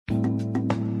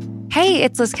Hey,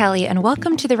 it's Liz Kelly, and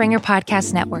welcome to the Ringer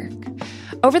Podcast Network.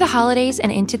 Over the holidays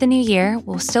and into the new year,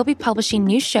 we'll still be publishing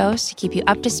new shows to keep you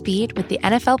up to speed with the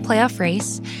NFL playoff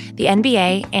race, the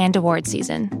NBA, and award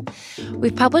season.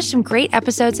 We've published some great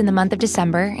episodes in the month of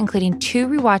December, including 2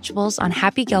 rewatchables on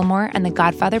Happy Gilmore and The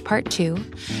Godfather Part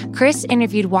 2. Chris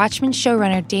interviewed Watchmen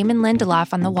showrunner Damon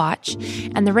Lindelof on The Watch,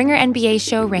 and the Ringer NBA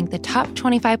show ranked the top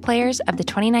 25 players of the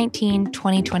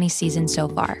 2019-2020 season so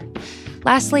far.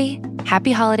 Lastly,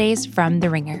 happy holidays from The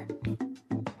Ringer.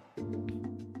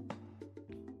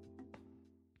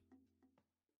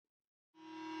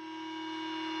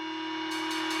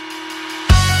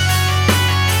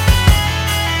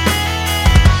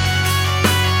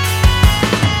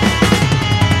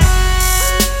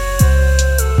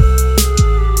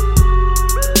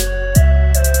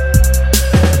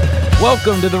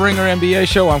 Welcome to the Ringer NBA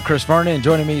show. I'm Chris Vernon, and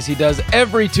joining me as he does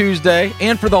every Tuesday,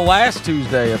 and for the last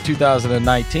Tuesday of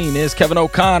 2019, is Kevin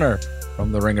O'Connor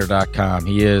from TheRinger.com.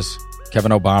 He is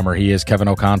Kevin O'Bomber. He is Kevin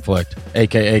O'Conflict,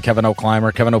 a.k.a. Kevin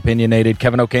O'Climber, Kevin Opinionated,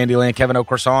 Kevin O'Candyland, Kevin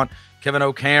O'Croissant, Kevin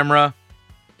O'Camera.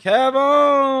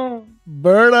 Kevin!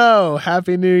 Berto,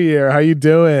 Happy New Year. How you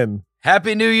doing?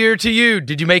 Happy New Year to you.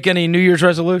 Did you make any New Year's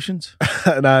resolutions?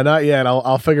 No, not yet.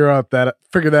 I'll figure that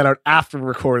out after we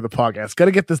record the podcast. Got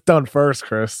to get this done first,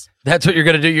 Chris. That's what you're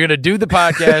going to do. You're going to do the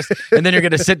podcast, and then you're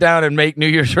going to sit down and make New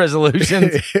Year's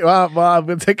resolutions. well, I'm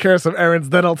going to take care of some errands,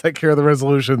 then I'll take care of the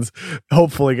resolutions.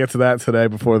 Hopefully get to that today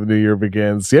before the new year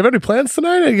begins. Do you have any plans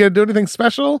tonight? Are you going to do anything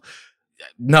special?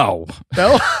 No.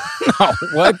 No? No.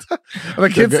 What? Are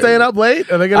the kids staying up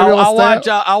late? Are they going to be able to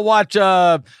stay up? I'll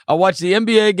watch the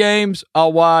NBA games.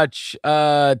 I'll watch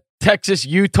Texas,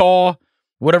 Utah,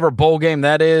 whatever bowl game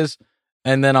that is,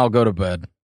 and then I'll go to bed.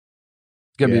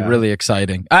 It's going to be really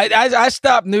exciting. I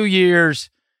stopped New Year's.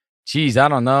 Geez, I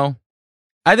don't know.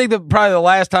 I think probably the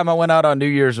last time I went out on New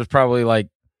Year's was probably like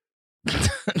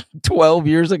 12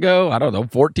 years ago. I don't know,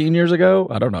 14 years ago.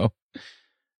 I don't know.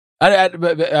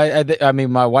 I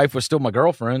mean, my wife was still my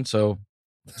girlfriend, so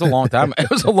it's a long time. It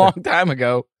was a long time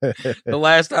ago. The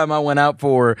last time I went out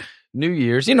for New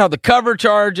Year's, you know, the cover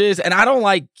charges, and I don't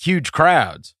like huge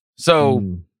crowds. So,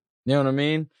 you know what I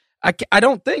mean? I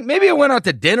don't think, maybe I went out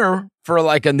to dinner for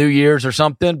like a New Year's or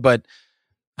something, but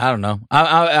I don't know.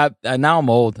 I now I'm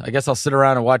old. I guess I'll sit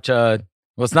around and watch, well,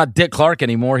 it's not Dick Clark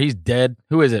anymore. He's dead.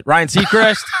 Who is it? Ryan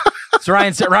Seacrest? It's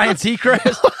Ryan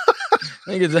Seacrest?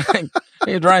 I think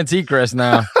it's Ryan Seacrest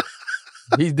now.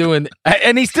 He's doing,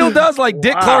 and he still does like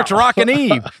Dick Clark's Rockin'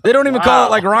 Eve. They don't even call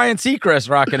it like Ryan Seacrest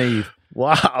Rockin' Eve.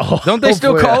 Wow. Don't they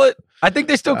still call it? I think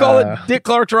they still call it Dick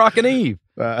Clark's Rockin' Eve.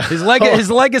 His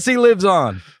legacy lives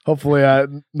on. Hopefully,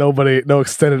 no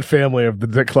extended family of the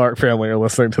Dick Clark family are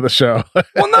listening to the show.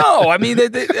 Well, no, I mean,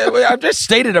 I've just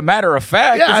stated a matter of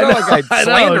fact. Yeah, it's not like I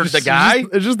slandered the guy.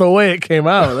 It's just the way it came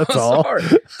out. That's all.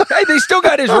 Hey, they still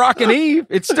got his Rockin' Eve.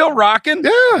 It's still rocking.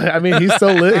 Yeah, I mean, he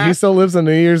still lives on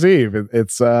New Year's Eve.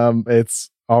 It's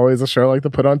always a show like to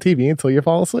put on TV until you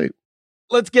fall asleep.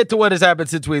 Let's get to what has happened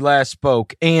since we last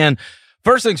spoke. And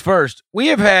first things first, we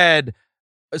have had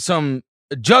some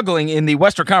juggling in the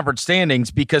Western Conference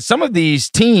standings because some of these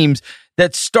teams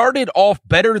that started off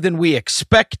better than we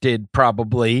expected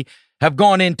probably have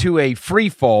gone into a free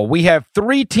fall. We have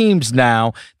 3 teams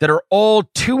now that are all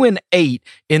 2-8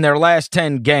 in their last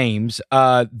 10 games,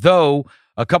 though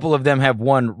a couple of them have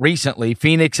won recently.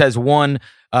 Phoenix has won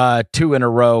 2 in a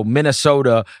row.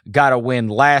 Minnesota got a win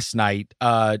last night.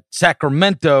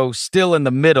 Sacramento still in the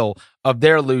middle of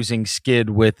their losing skid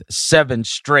with 7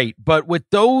 straight. But with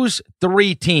those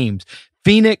 3 teams,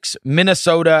 Phoenix,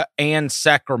 Minnesota, and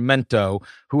Sacramento,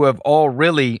 who have all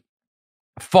really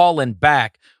fallen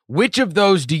back, which of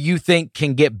those do you think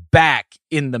can get back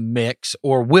in the mix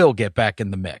or will get back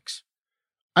in the mix?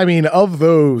 I mean, of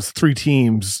those 3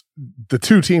 teams, the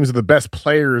 2 teams are the best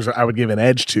players I would give an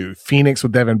edge to. Phoenix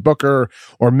with Devin Booker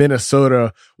or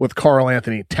Minnesota with Karl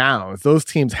Anthony Towns. Those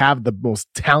teams have the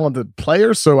most talented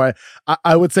players, so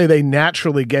I would say they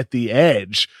naturally get the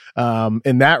edge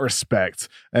in that respect.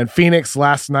 And Phoenix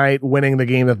last night winning the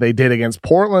game that they did against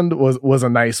Portland was a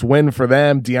nice win for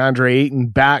them. DeAndre Ayton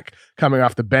back coming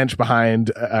off the bench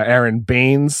behind Aaron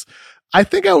Baines. I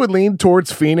think I would lean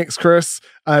towards Phoenix, Chris.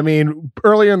 I mean,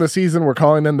 earlier in the season, we're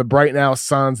calling them the Bright Now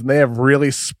Suns, and they have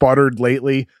really sputtered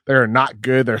lately. They're not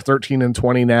good. They're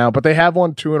 13-20 now, but they have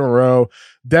won 2 in a row.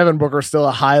 Devin Booker still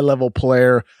a high-level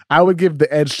player. I would give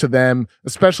the edge to them,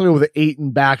 especially with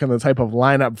Ayton back and the type of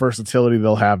lineup versatility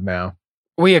they'll have now.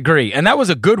 We agree. And that was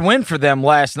a good win for them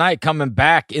last night, coming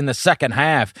back in the second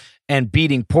half and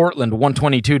beating Portland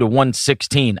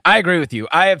 122-116. I agree with you.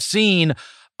 I have seen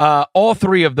all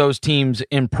 3 of those teams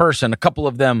in person, a couple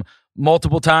of them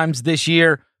multiple times this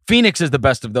year. Phoenix is the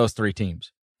best of those three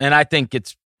teams, and I think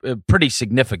it's pretty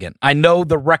significant. I know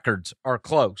the records are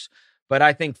close, but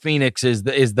I think Phoenix is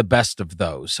the best of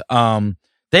those.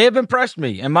 They have impressed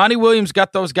me, and Monty Williams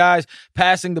got those guys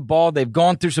passing the ball. They've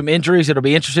gone through some injuries. It'll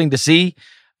be interesting to see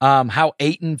how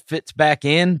Ayton fits back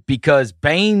in, because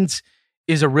Baines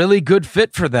is a really good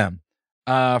fit for them,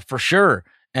 for sure.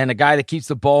 And a guy that keeps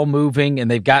the ball moving, and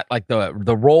they've got like the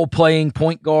role-playing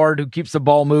point guard who keeps the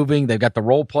ball moving. They've got the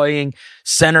role-playing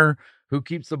center who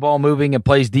keeps the ball moving and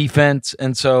plays defense.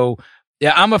 And so,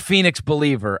 yeah, I'm a Phoenix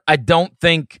believer. I don't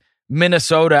think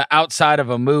Minnesota, outside of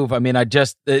a move, I mean,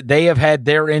 they have had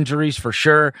their injuries for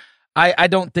sure. I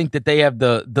don't think that they have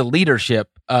the leadership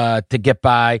to get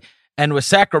by. And with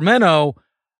Sacramento,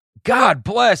 God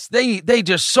bless, they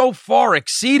just so far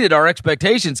exceeded our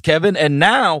expectations, Kevin. And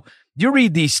now you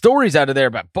read these stories out of there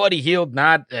about Buddy Hield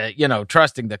not,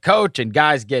 trusting the coach and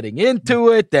guys getting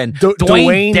into it. And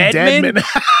Dwayne Dedman.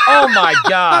 Oh, my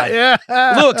God. Yeah.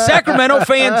 Look, Sacramento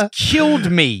fans killed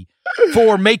me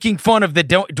for making fun of the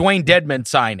Dwayne Dedman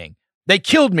signing. They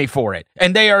killed me for it,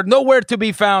 and they are nowhere to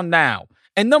be found now.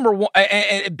 And number one,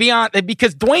 beyond,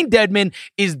 because Dwayne Dedman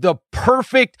is the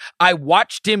perfect. I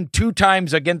watched him 2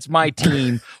 times against my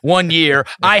team one year.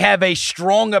 I have a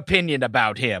strong opinion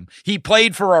about him. He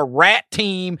played for a rat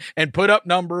team and put up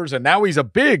numbers, and now he's a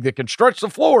big that can stretch the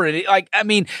floor. And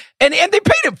and they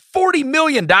paid him $40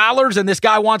 million, and this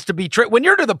guy wants to be traded. When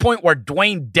you're to the point where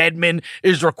Dwayne Dedman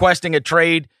is requesting a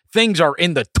trade, things are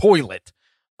in the toilet.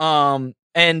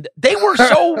 And they were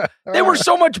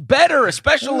so much better,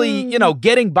 especially,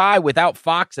 getting by without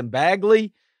Fox and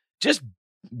Bagley. Just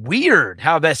weird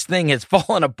how this thing has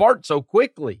fallen apart so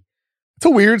quickly. It's a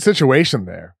weird situation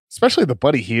there, especially the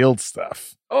Buddy Hield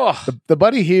stuff. Oh, the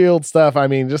Buddy Hield stuff. I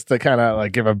mean, just to kind of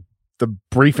like give the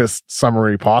briefest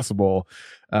summary possible.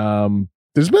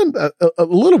 There's been a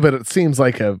little bit, it seems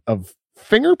like, of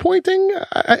finger pointing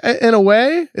in a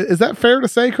way. Is that fair to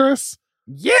say, Chris?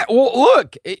 Yeah, well,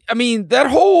 look, I mean,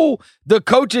 the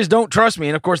coaches don't trust me.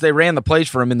 And, of course, they ran the plays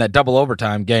for him in that double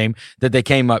overtime game that they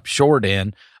came up short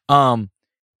in.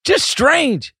 Just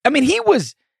strange. I mean, he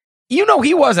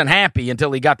wasn't happy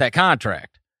until he got that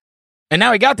contract. And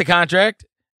now he got the contract,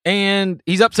 and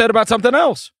he's upset about something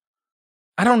else.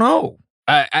 I don't know.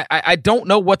 I don't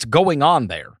know what's going on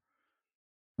there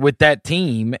with that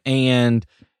team, and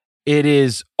it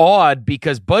is odd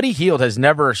because Buddy Hield has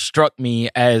never struck me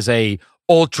as a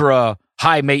ultra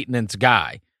high maintenance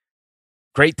guy.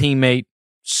 Great teammate,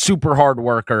 super hard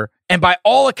worker. And by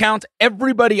all accounts,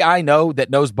 everybody I know that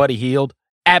knows Buddy Hield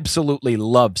absolutely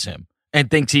loves him and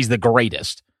thinks he's the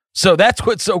greatest. So that's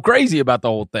what's so crazy about the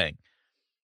whole thing.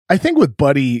 I think with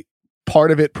Buddy,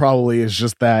 part of it probably is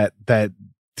just that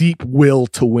deep will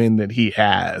to win that he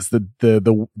has,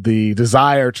 the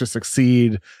desire to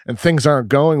succeed, and things aren't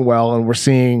going well, and we're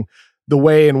seeing the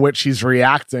way in which he's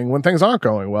reacting when things aren't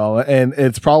going well. And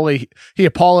it's probably, he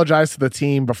apologized to the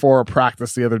team before a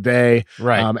practice the other day,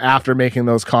 right, after making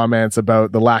those comments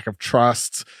about the lack of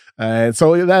trust. And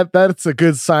so that's a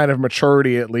good sign of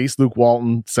maturity, at least. Luke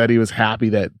Walton said he was happy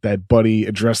that Buddy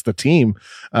addressed the team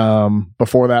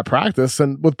before that practice.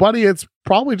 And with Buddy, it's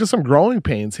probably just some growing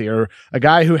pains here. A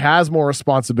guy who has more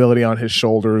responsibility on his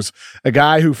shoulders. A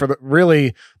guy who, for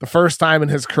the first time in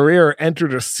his career,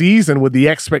 entered a season with the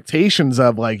expectations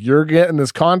of, like, you're getting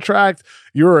this contract.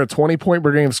 You were a 20-point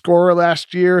per game scorer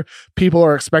last year. People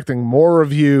are expecting more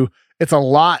of you. It's a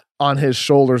lot on his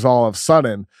shoulders all of a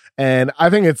sudden. And I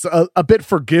think it's a bit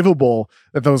forgivable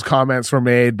that those comments were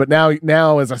made. But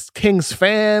now as a Kings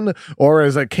fan or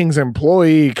as a Kings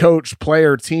employee, coach,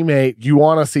 player, teammate, you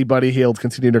want to see Buddy Hield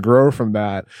continue to grow from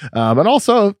that. And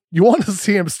also, you want to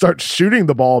see him start shooting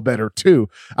the ball better, too.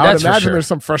 I would imagine there's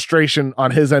some frustration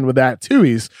on his end with that, too.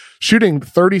 He's shooting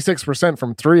 36%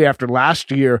 from 3 after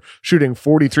last year, shooting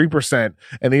 43%.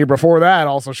 And the year before that,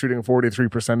 also shooting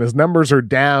 43%. His numbers are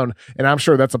down, and I'm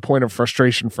sure that's a point of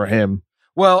frustration for him.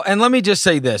 Well, and let me just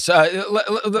say this,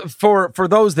 for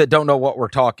those that don't know what we're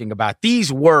talking about,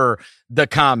 these were the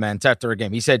comments after a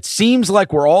game. He said, seems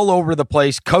like we're all over the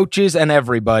place, coaches and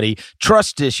everybody,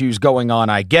 trust issues going on,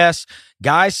 I guess.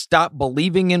 Guys, stop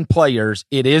believing in players.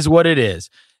 It is what it is.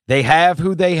 They have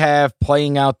who they have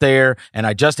playing out there, and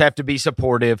I just have to be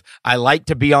supportive. I like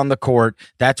to be on the court.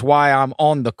 That's why I'm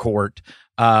on the court.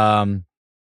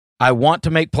 I want to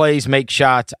make plays, make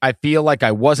shots. I feel like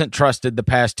I wasn't trusted the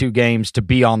past 2 games to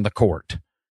be on the court.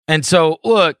 And so,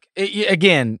 look,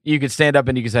 again, you could stand up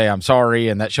and you could say, I'm sorry,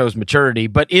 and that shows maturity.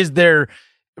 But is there,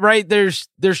 right, there's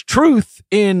truth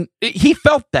in, he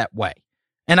felt that way.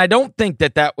 And I don't think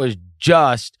that was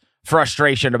just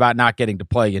frustration about not getting to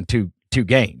play in two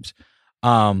games.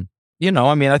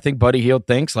 I think Buddy Hield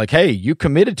thinks like, hey, you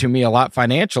committed to me a lot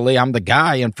financially. I'm the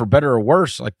guy, and for better or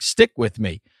worse, like, stick with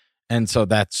me. And so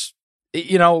that's,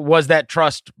 was that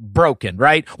trust broken,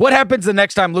 right? What happens the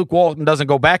next time Luke Walton doesn't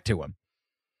go back to him?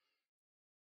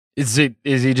 Is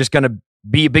he just going to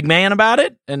be a big man about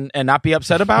it and not be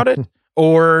upset about it?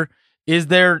 Or is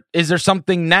there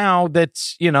something now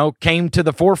that's, came to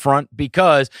the forefront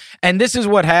because, and this is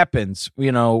what happens,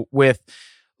 with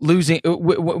losing,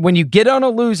 when you get on a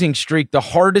losing streak, the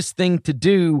hardest thing to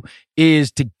do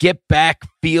is to get back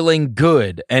feeling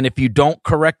good. And if you don't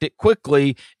correct it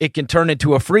quickly, it can turn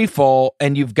into a free fall.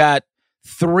 And you've got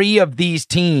 3 of these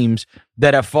teams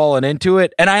that have fallen into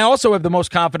it. And I also have the most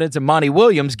confidence in Monty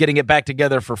Williams getting it back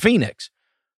together for Phoenix,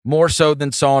 more so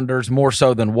than Saunders, more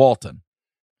so than Walton.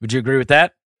 Would you agree with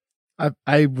that?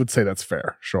 I would say that's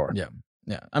fair. Sure. Yeah.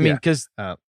 I mean, because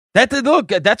that's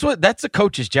the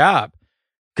coach's job.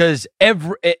 Because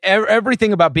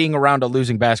everything about being around a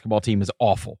losing basketball team is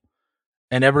awful.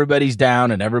 And everybody's down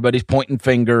and everybody's pointing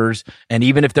fingers. And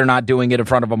even if they're not doing it in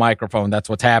front of a microphone, that's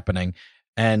what's happening.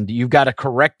 And you've got to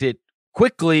correct it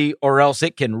quickly or else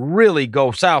it can really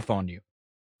go south on you.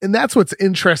 And that's what's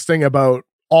interesting about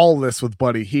all this with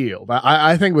Buddy Hield.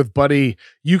 I think with Buddy,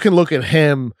 you can look at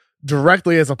him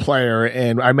directly as a player,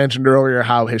 and I mentioned earlier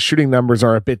how his shooting numbers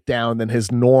are a bit down than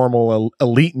his normal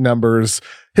elite numbers.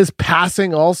 His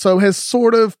passing also has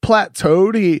sort of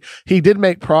plateaued. He did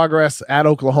make progress at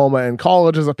Oklahoma in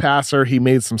college as a passer. He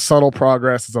made some subtle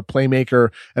progress as a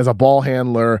playmaker, as a ball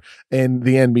handler in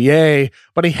the NBA,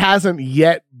 but he hasn't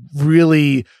yet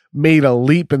really made a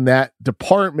leap in that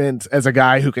department as a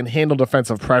guy who can handle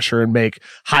defensive pressure and make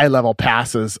high-level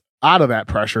passes out of that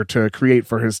pressure to create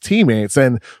for his teammates.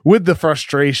 And with the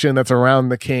frustration that's around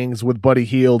the Kings with Buddy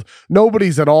Hield,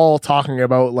 nobody's at all talking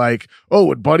about like, oh,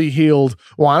 would Buddy Hield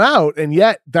want out? And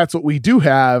yet that's what we do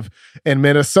have in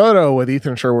Minnesota with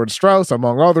Ethan Sherwood-Strauss,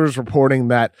 among others, reporting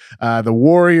that the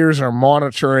Warriors are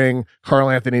monitoring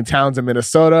Karl-Anthony Towns in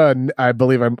Minnesota. And I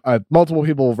believe multiple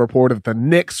people have reported that the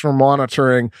Knicks are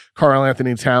monitoring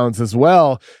Karl-Anthony Towns as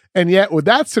well. And yet with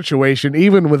that situation,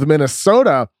 even with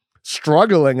Minnesota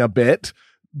struggling a bit,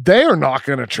 they are not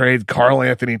going to trade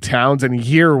Karl-Anthony Towns in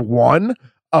year 1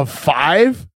 of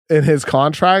 5 in his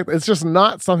contract. It's just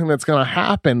not something that's going to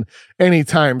happen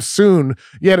anytime soon.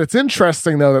 Yet it's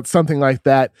interesting, though, that something like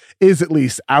that is at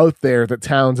least out there, that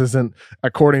Towns isn't,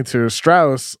 according to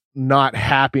Strauss, not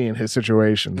happy in his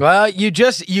situation. Well,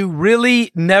 you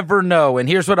really never know. And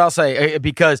here's what I'll say,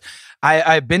 because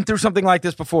I've been through something like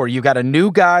this before. You got a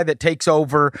new guy that takes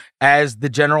over as the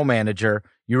general manager.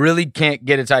 You really can't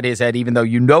get inside his head, even though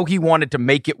he wanted to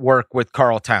make it work with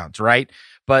Karl Towns, right?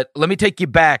 But let me take you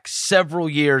back several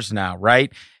years now,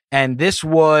 right? And this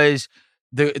was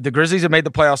the Grizzlies had made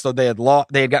the playoffs, though they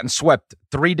had gotten swept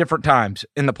 3 different times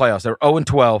in the playoffs. They were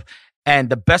 0-12, and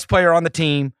the best player on the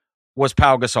team was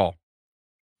Pau Gasol.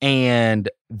 And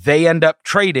they end up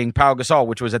trading Pau Gasol,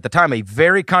 which was at the time a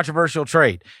very controversial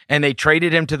trade. And they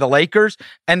traded him to the Lakers.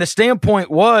 And the standpoint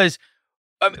was,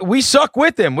 we suck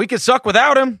with him. We could suck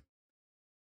without him.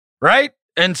 Right?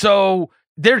 And so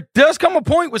there does come a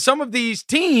point with some of these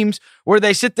teams where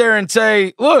they sit there and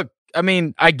say, look, I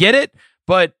mean, I get it,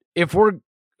 but if we're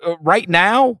right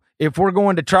now, if we're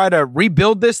going to try to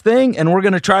rebuild this thing and we're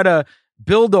going to try to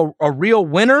build a real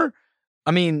winner,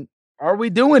 I mean, are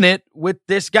we doing it with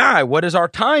this guy? What is our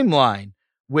timeline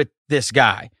with this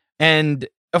guy? And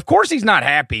of course he's not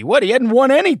happy. He hadn't won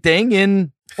anything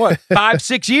in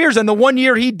 5-6 years. And the 1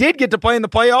 year he did get to play in the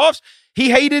playoffs,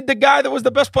 he hated the guy that was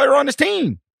the best player on his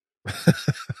team,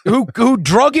 who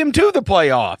drug him to the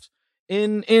playoffs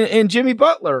in Jimmy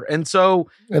Butler. And so,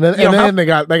 and then they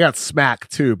got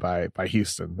smacked too by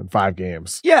Houston in 5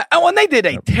 games. Yeah. Oh, and they did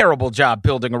a terrible job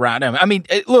building around him. I mean,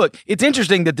 look, it's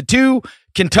interesting that the 2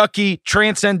 Kentucky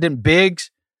transcendent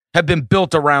bigs have been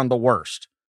built around the worst.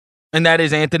 And that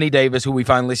is Anthony Davis, who we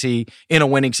finally see in a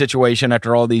winning situation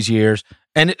after all these years.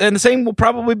 And the same will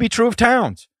probably be true of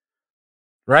Towns,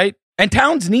 right? And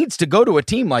Towns needs to go to a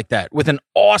team like that with an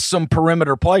awesome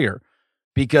perimeter player,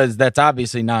 because that's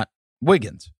obviously not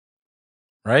Wiggins,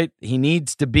 right? There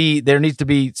needs to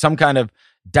be some kind of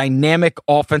dynamic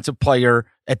offensive player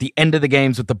at the end of the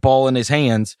games with the ball in his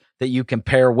hands that you can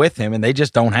pair with him, and they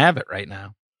just don't have it right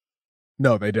now.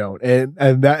 No, they don't.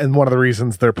 And one of the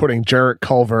reasons they're putting Jarrett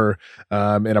Culver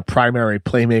in a primary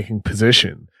playmaking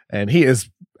position. And he is,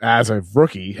 as a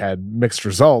rookie, had mixed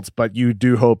results, but you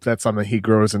do hope that's something he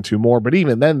grows into more. But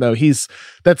even then, though,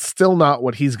 that's still not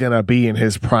what he's going to be in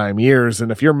his prime years.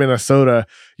 And if you're Minnesota,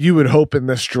 you would hope in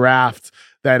this draft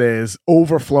that is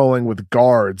overflowing with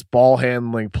guards, ball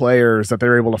handling players, that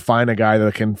they're able to find a guy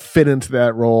that can fit into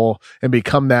that role and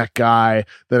become that guy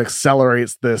that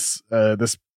accelerates this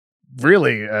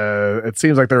really, it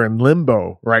seems like they're in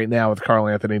limbo right now with Karl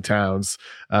Anthony Towns.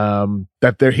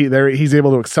 That he's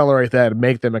able to accelerate that and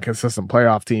make them a consistent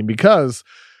playoff team, because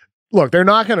look, they're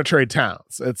not going to trade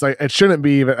Towns. It's like, it shouldn't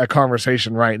be even a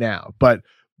conversation right now, but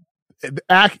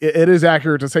it is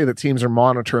accurate to say that teams are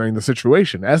monitoring the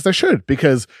situation, as they should,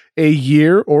 because a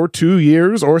year or 2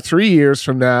 years or 3 years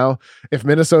from now, if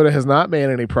Minnesota has not made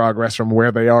any progress from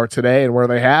where they are today and where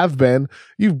they have been,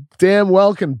 you damn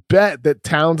well can bet that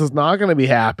Towns is not going to be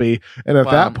happy. And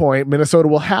at that point, Minnesota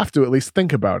will have to at least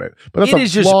think about it. But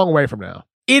that's a long way from now.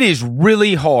 It is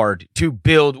really hard to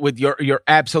build with your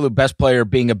absolute best player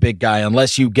being a big guy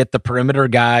unless you get the perimeter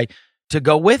guy to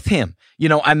go with him.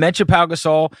 I mentioned Pau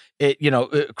Gasol.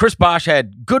 Chris Bosh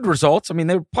had good results. I mean,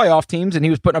 they were playoff teams, and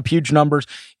he was putting up huge numbers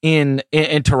in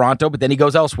Toronto, but then he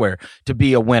goes elsewhere to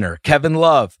be a winner. Kevin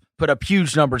Love put up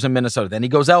huge numbers in Minnesota. Then he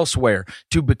goes elsewhere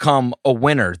to become a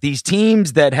winner. These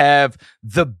teams that have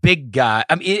the big guy,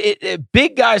 I mean,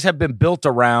 big guys have been built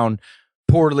around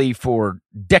poorly for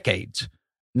decades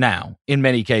now, in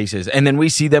many cases. And then we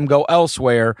see them go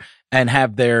elsewhere and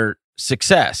have their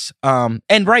success. And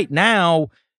right now,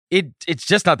 it's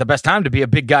just not the best time to be a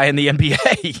big guy in the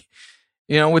NBA.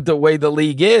 With the way the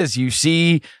league is, you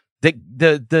see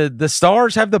the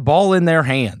stars have the ball in their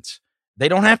hands. They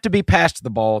don't have to be passed the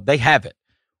ball; they have it,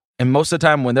 and most of the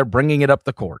time when they're bringing it up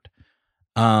the court.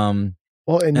 You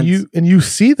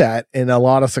see that in a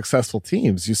lot of successful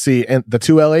teams. You see the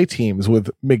two LA teams with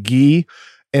McGee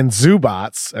and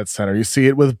Zubats at center. You see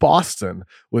it with Boston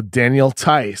with Daniel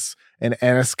Tice and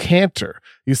Enes Kanter.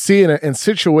 You see it in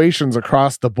situations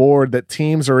across the board that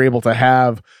teams are able to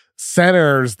have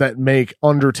centers that make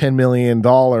under $10 million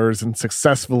and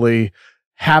successfully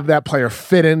have that player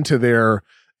fit into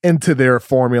their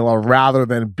formula rather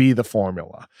than be the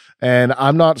formula. And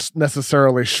I'm not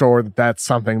necessarily sure that that's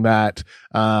something that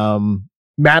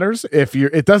matters.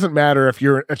 It doesn't matter if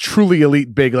you're a truly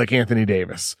elite big like Anthony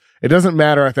Davis. It doesn't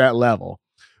matter at that level.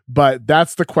 But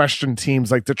that's the question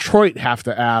teams like Detroit have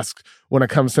to ask when it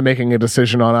comes to making a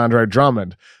decision on Andre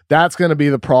Drummond. That's going to be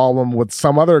the problem with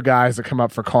some other guys that come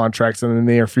up for contracts in the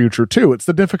near future too. It's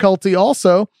the difficulty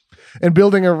also in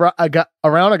building around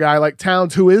a guy like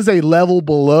Towns, who is a level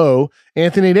below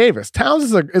Anthony Davis.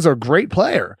 Towns is a great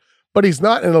player, but he's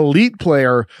not an elite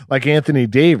player like Anthony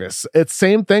Davis. It's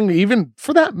same thing, even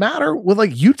for that matter, with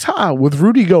like Utah with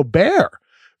Rudy Gobert.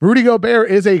 Rudy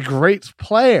Gobert is a great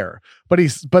player,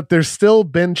 but there's still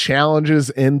been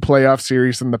challenges in playoff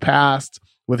series in the past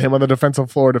with him on the defensive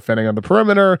floor, defending on the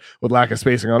perimeter, with lack of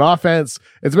spacing on offense.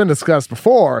 It's been discussed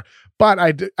before, but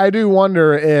I do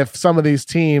wonder if some of these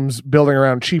teams building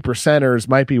around cheaper centers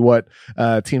might be what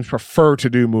teams prefer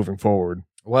to do moving forward.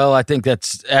 Well, I think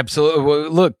that's absolutely.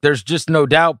 Look, there's just no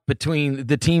doubt between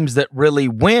the teams that really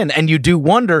win, and you do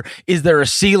wonder, is there a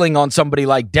ceiling on somebody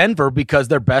like Denver because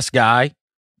their best guy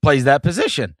plays that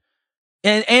position?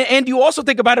 And you also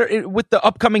think about it with the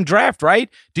upcoming draft, right?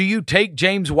 Do you take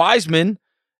James Wiseman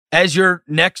as your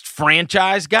next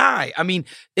franchise guy? I mean,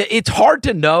 it's hard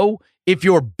to know if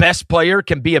your best player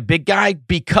can be a big guy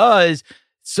because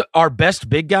our best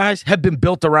big guys have been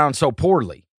built around so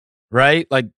poorly, right?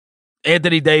 Like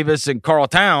Anthony Davis and Karl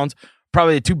Towns,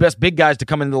 probably the two best big guys to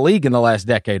come into the league in the last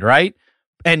decade, right?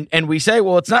 And we say,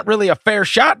 well, it's not really a fair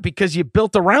shot because you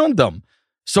built around them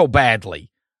so badly.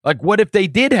 Like, what if they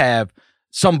did have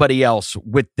somebody else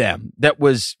with them that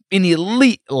was in the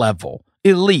elite level,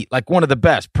 like one of the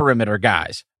best perimeter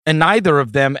guys, and neither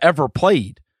of them ever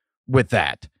played with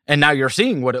that? And now you're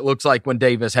seeing what it looks like when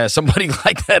Davis has somebody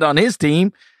like that on his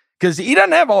team, because he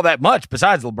doesn't have all that much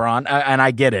besides LeBron. And I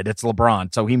get it. It's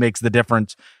LeBron, so he makes the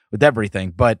difference with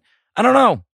everything. But I don't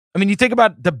know. I mean, you think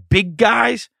about the big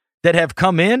guys that have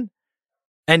come in,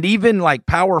 and even like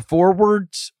power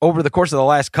forwards over the course of the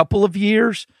last couple of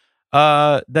years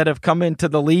that have come into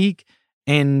the league.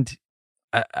 And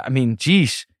I mean,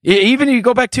 geez, even if you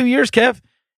go back 2 years, Kev,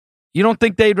 you don't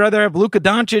think they'd rather have Luka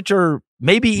Doncic or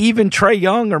maybe even Trae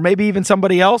Young or maybe even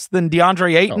somebody else than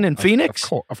DeAndre Ayton in Phoenix?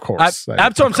 Of course.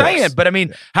 That's what I'm saying. But I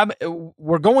mean,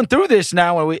 we're going through this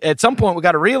now, and at some point we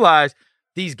got to realize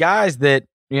these guys that,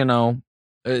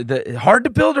 hard to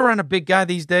build around a big guy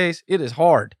these days. It is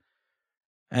hard.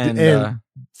 And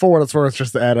for what it's worth,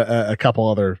 just to add a couple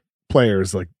other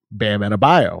players like Bam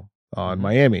Adebayo on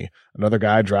Miami, another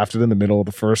guy drafted in the middle of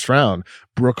the first round.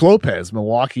 Brook Lopez,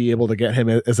 Milwaukee able to get him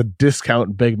as a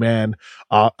discount big man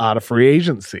out of free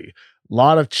agency.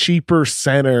 lot of cheaper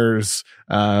centers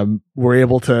were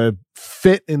able to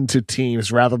fit into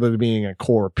teams rather than being a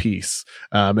core piece.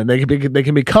 And they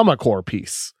can become a core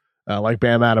piece. Like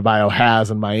Bam Adebayo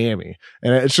has in Miami.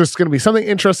 And it's just going to be something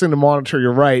interesting to monitor.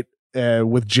 You're right,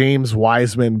 with James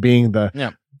Wiseman being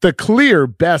the clear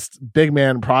best big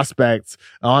man prospect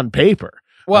on paper.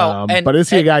 Well, but is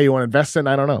he a guy you want to invest in?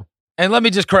 I don't know. And let me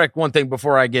just correct one thing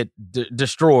before I get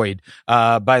destroyed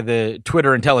by the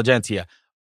Twitter intelligentsia.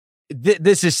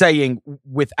 This is saying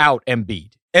without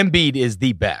Embiid. Embiid is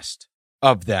the best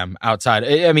of them outside.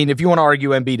 I mean, if you want to argue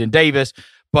Embiid and Davis,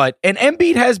 and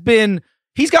Embiid has been,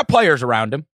 he's got players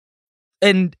around him.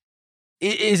 And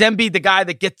is Embiid the guy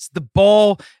that gets the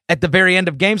ball at the very end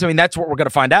of games? I mean, that's what we're going to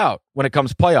find out when it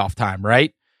comes playoff time,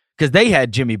 right? Because they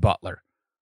had Jimmy Butler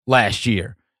last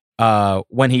year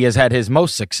when he has had his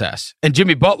most success. And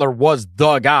Jimmy Butler was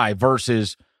the guy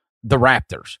versus the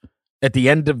Raptors. At the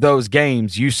end of those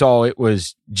games, you saw it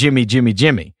was Jimmy.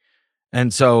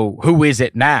 And so who is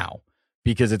it now?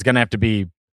 Because it's going to have to be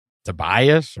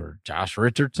Tobias or Josh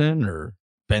Richardson or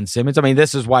Ben Simmons. I mean,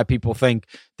 this is why people think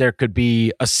there could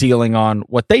be a ceiling on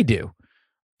what they do.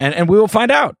 And we will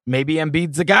find out. Maybe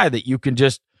Embiid's the guy that you can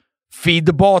just feed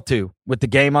the ball to with the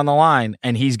game on the line,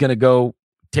 and he's going to go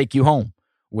take you home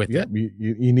with it.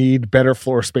 You need better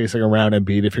floor spacing around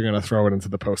Embiid if you're going to throw it into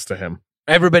the post to him.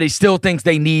 Everybody still thinks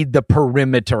they need the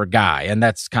perimeter guy, and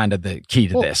that's kind of the key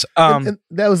to this. And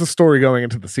that was the story going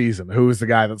into the season. Who is the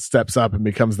guy that steps up and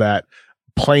becomes that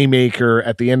playmaker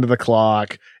at the end of the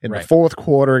clock in the fourth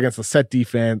quarter against a set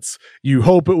defense? You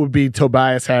hope it would be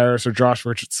Tobias Harris or Josh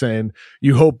Richardson.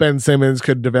 You hope Ben Simmons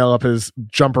could develop his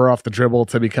jumper off the dribble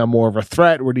to become more of a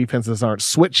threat where defenses aren't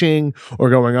switching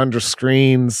or going under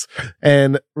screens.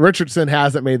 And Richardson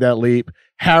hasn't made that leap.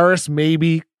 Harris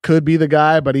maybe could be the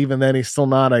guy, but even then he's still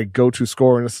not a go-to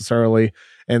scorer necessarily.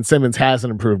 And Simmons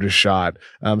hasn't improved his shot.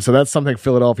 So that's something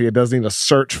Philadelphia does need to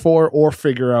search for or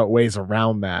figure out ways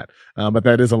around that. But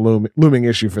that is a looming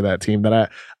issue for that team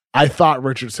that I thought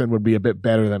Richardson would be a bit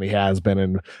better than he has been.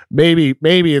 And maybe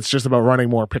it's just about running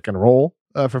more pick and roll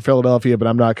for Philadelphia, but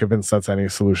I'm not convinced that's any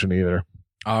solution either.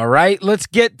 All right, let's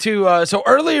get to, so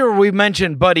earlier we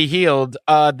mentioned Buddy Hield.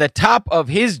 The top of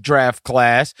his draft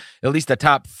class, at least the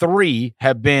top three,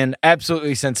 have been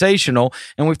absolutely sensational.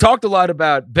 And we've talked a lot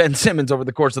about Ben Simmons over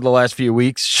the course of the last few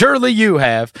weeks. Surely you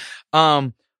have.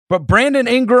 But Brandon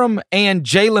Ingram and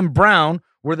Jaylen Brown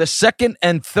were the second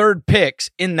and third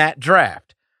picks in that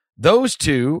draft. Those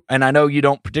two, and I know you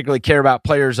don't particularly care about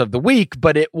players of the week,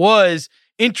 but it was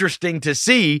interesting to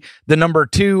see the number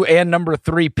 2 and number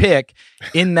 3 pick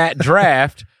in that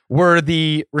draft were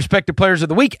the respective players of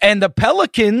the week. And the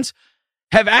Pelicans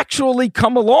have actually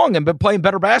come along and been playing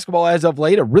better basketball as of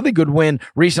late. A really good win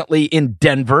recently in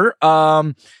Denver.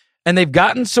 And they've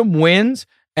gotten some wins.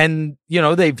 And,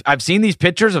 I've seen these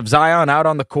pictures of Zion out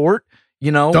on the court,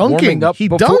 dunking. Warming up. He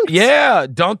before, dunks. Yeah,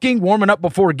 dunking, warming up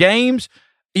before games.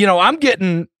 I'm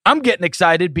getting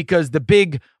excited because the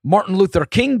big Martin Luther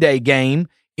King Day game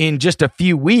in just a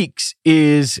few weeks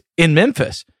is in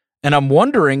Memphis. And I'm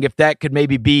wondering if that could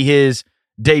maybe be his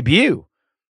debut.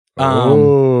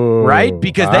 Right?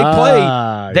 Because they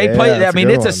play. I mean,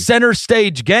 it's a center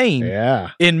stage game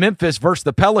in Memphis versus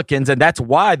the Pelicans. And that's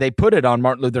why they put it on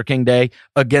Martin Luther King Day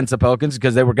against the Pelicans,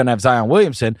 because they were going to have Zion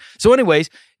Williamson. So anyways,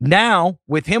 now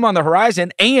with him on the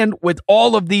horizon and with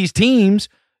all of these teams,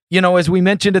 as we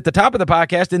mentioned at the top of the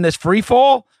podcast, in this free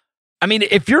fall, I mean,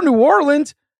 if you're New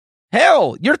Orleans,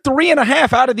 hell, you're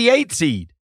 3.5 out of the 8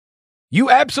 seed. You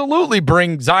absolutely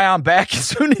bring Zion back as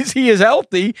soon as he is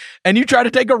healthy, and you try to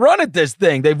take a run at this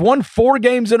thing. They've won 4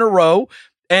 games in a row,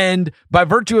 and by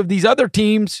virtue of these other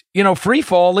teams, free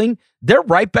falling, they're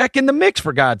right back in the mix,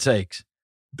 for God's sakes.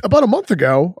 About a month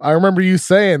ago, I remember you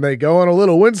saying they go on a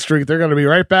little win streak, they're going to be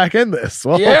right back in this.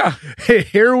 Well, yeah,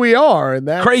 here we are, and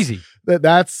that's crazy.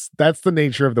 That's the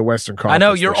nature of the Western Conference. I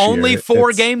know you're only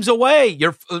 4 games away.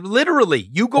 You're literally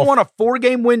you go on a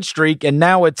 4-game win streak, and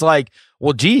now it's like,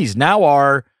 well, geez, now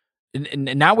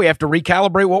we have to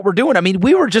recalibrate what we're doing. I mean,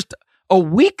 we were just a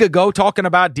week ago talking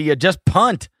about, do you just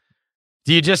punt?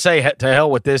 Do you just say to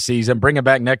hell with this season, bring it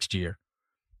back next year?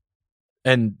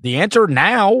 And the answer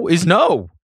now is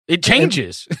no. It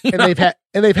changes. And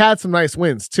they've had some nice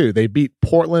wins too. They beat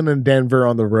Portland and Denver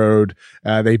on the road.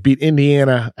 They beat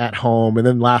Indiana at home. And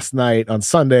then on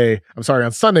Sunday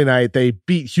night, they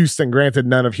beat Houston. Granted,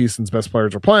 none of Houston's best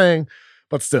players are playing,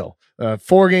 but still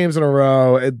 4 games in a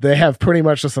row. They have pretty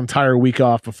much this entire week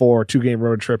off before a 2-game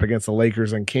road trip against the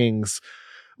Lakers and Kings.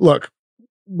 Look,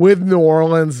 with New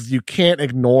Orleans, you can't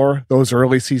ignore those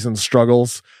early season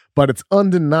struggles, but it's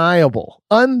undeniable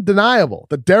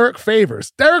that Derek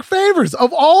Favors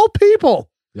of all people,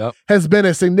 has been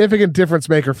a significant difference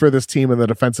maker for this team in the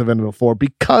defensive end of the floor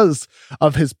because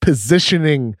of his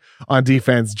positioning on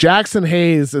defense. Jackson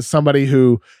Hayes is somebody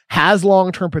who has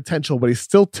long-term potential, but he's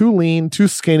still too lean, too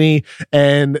skinny,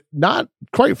 and not,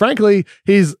 quite frankly,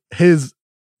 to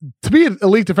be an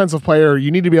elite defensive player, you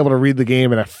need to be able to read the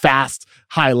game at a fast,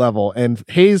 high level. And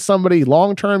Hayes, somebody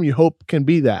long-term you hope can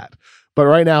be that. But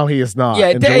right now he is not. Yeah,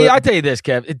 I'll tell you this,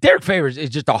 Kev. Derek Favors is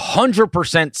just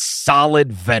 100%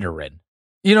 solid veteran.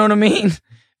 You know what I mean?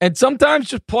 And sometimes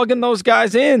just plugging those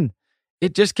guys in,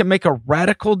 it just can make a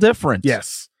radical difference.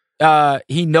 Yes.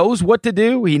 He knows what to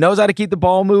do. He knows how to keep the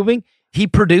ball moving. He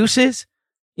produces.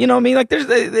 You know what I mean? Like, there's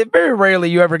very rarely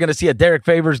you ever going to see a Derek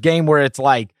Favors game where it's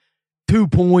like 2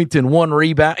 points and 1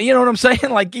 rebound. You know what I'm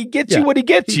saying? Like, he gets you what he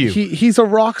gets you. He's a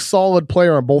rock solid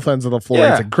player on both ends of the floor.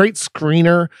 Yeah. He's a great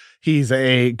screener. He's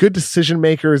a good decision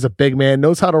maker as a big man,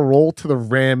 knows how to roll to the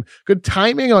rim, good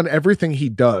timing on everything he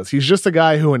does. He's just a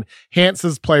guy who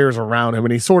enhances players around him,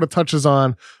 and he sort of touches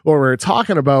on what we're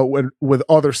talking about with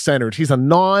other centers. He's a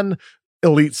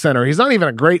non-elite center. He's not even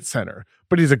a great center,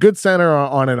 but he's a good center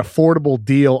on an affordable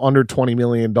deal under $20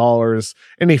 million,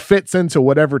 and he fits into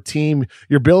whatever team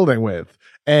you're building with.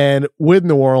 And with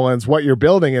New Orleans, what you're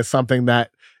building is something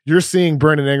that you're seeing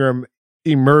Vernon Ingram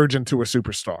emerge into a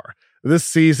superstar. This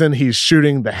season, he's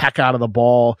shooting the heck out of the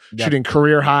ball, shooting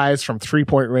career highs from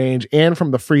 3-point range and from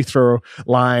the free throw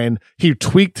line. He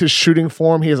tweaked his shooting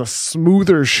form. He has a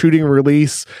smoother shooting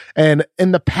release. And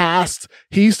in the past,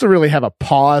 he used to really have a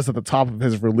pause at the top of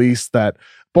his release that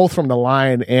both from the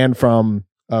line and from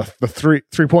the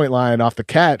three-point line off the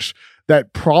catch,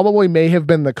 that probably may have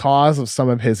been the cause of some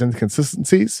of his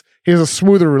inconsistencies. He has a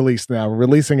smoother release now,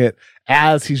 releasing it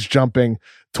as he's jumping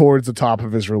towards the top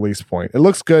of his release point. It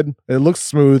looks good. It looks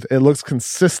smooth. It looks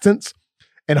consistent.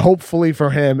 And hopefully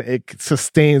for him, it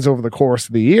sustains over the course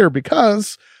of the year,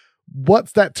 because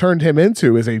what's that turned him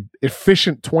into is a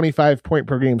efficient 25 point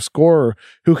per game scorer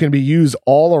who can be used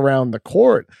all around the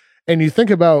court. And you think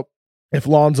about if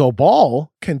Lonzo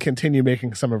Ball can continue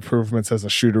making some improvements as a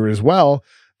shooter as well,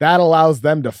 that allows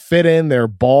them to fit in their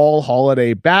Ball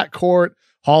Holiday backcourt,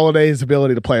 Holiday's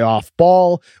ability to play off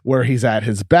ball where he's at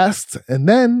his best. And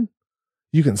then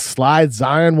you can slide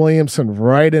Zion Williamson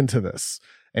right into this.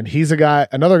 And he's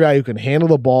another guy who can handle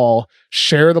the ball,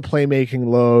 share the playmaking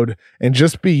load, and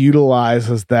just be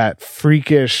utilized as that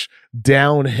freakish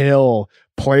downhill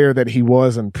player that he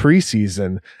was in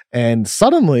preseason. And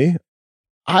suddenly,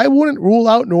 I wouldn't rule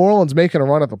out New Orleans making a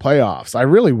run at the playoffs. I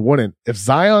really wouldn't. If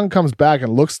Zion comes back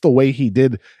and looks the way he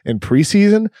did in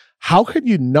preseason, how could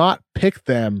you not pick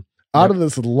them out of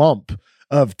this lump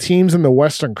of teams in the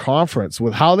Western Conference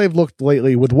with how they've looked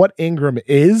lately, with what Ingram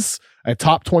is, a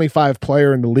top 25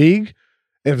 player in the league?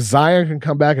 If Zion can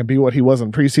come back and be what he was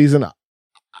in preseason,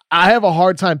 I have a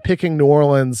hard time picking New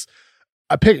Orleans,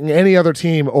 picking any other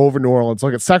team over New Orleans.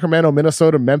 Look at Sacramento,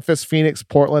 Minnesota, Memphis, Phoenix,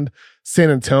 Portland, San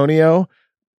Antonio.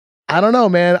 I don't know,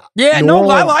 man. Yeah,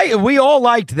 we all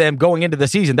liked them going into the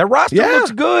season. Their roster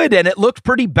looks good, and it looks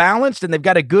pretty balanced, and they've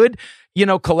got a good,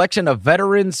 collection of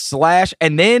veterans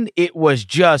and then it was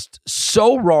just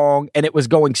so wrong, and it was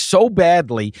going so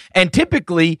badly. And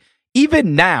typically,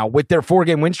 even now with their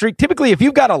 4-game win streak, typically if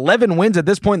you've got 11 wins at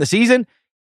this point in the season,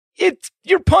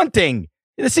 you're punting.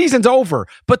 The season's over.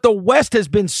 But the West has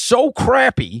been so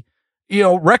crappy,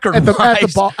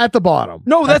 record-wise. At the bottom.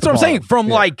 No, that's what I'm saying.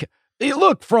 There's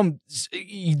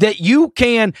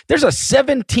a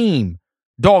 7-team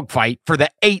dogfight for the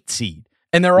 8th seed,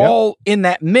 and they're all in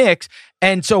that mix.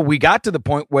 And so we got to the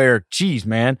point where, geez,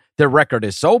 man, their record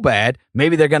is so bad.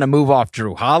 Maybe they're going to move off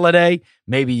Drew Holiday.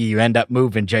 Maybe you end up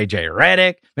moving JJ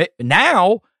Redick.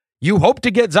 Now you hope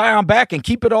to get Zion back and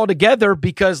keep it all together,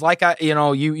 because like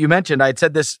you mentioned, I had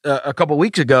said this a couple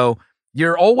weeks ago,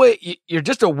 you're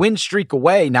just a win streak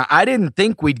away. Now, I didn't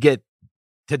think we'd get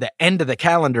to the end of the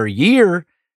calendar year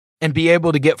and be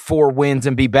able to get 4 wins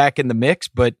and be back in the mix,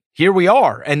 but here we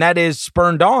are, and that is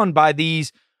spurned on by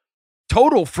these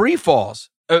total free falls.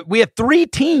 We have 3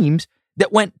 teams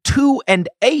that went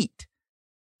 2-8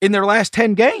 in their last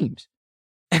 10 games,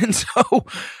 and so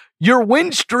your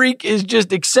win streak is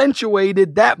just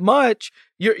accentuated that much.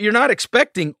 You're not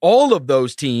expecting all of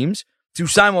those teams to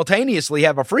simultaneously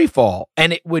have a free fall,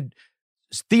 and it would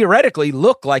theoretically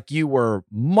look like you were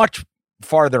much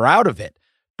farther out of it,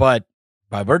 but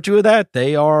by virtue of that,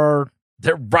 they're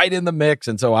right in the mix.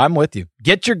 And so I'm with you.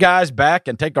 Get your guys back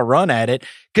and take a run at it,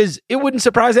 because it wouldn't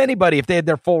surprise anybody if they had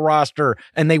their full roster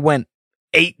and they went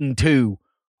 8-2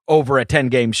 over a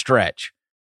 10-game stretch,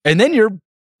 and then you're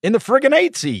in the friggin'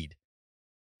 8th seed.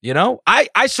 You know,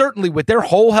 I certainly, with their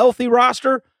whole healthy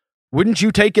roster, wouldn't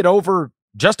you take it over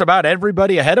just about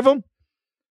everybody ahead of them?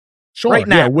 Sure. Right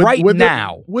now,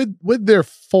 with their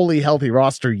fully healthy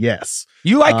roster, yes.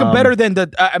 You like them better than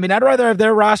I'd rather have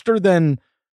their roster than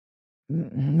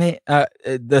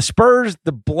the Spurs,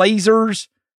 the Blazers,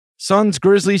 Suns,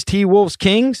 Grizzlies, T-Wolves,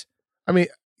 Kings. I mean,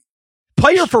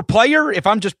 player for player, if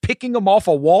I'm just picking them off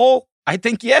a wall, I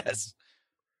think yes.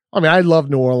 I mean, I love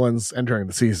New Orleans entering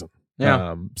the season.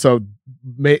 Yeah.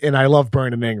 And I love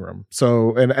Vernon and Ingram.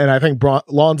 So, and I think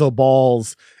Lonzo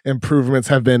Ball's improvements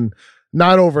have been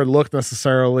not overlooked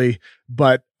necessarily,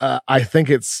 but I think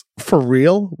it's for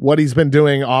real what he's been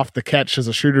doing off the catch as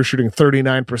a shooter, shooting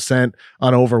 39%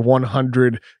 on over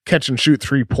 100 catch and shoot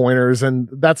 3-pointers. And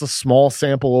that's a small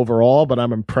sample overall, but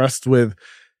I'm impressed with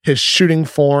his shooting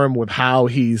form, with how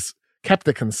he's kept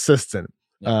it consistent.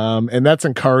 And that's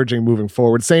encouraging moving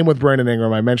forward. Same with Brandon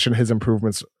Ingram. I mentioned his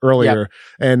improvements earlier,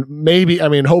 and maybe, I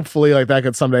mean, hopefully like that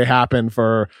could someday happen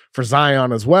for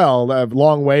Zion as well. A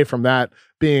long way from that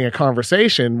being a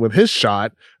conversation with his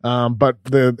shot. But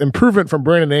the improvement from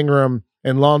Brandon Ingram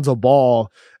and Lonzo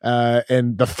Ball,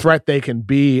 and the threat they can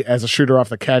be as a shooter off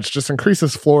the catch just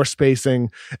increases floor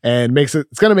spacing and it's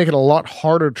going to make it a lot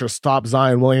harder to stop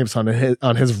Zion Williamson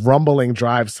on his rumbling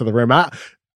drives to the rim. I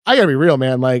gotta be real,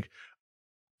 man. Like,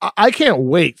 I can't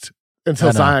wait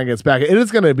until Zion gets back. It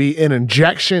is going to be an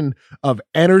injection of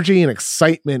energy and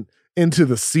excitement into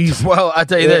the season. Well, I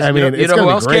tell you this, you know who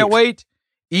else can't wait?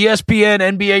 ESPN,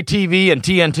 NBA TV, and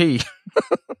TNT.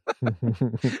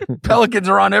 Pelicans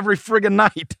are on every friggin'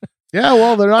 night. Yeah,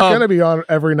 well, they're not going to be on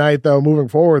every night, though, moving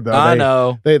forward, though. I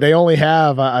know. They only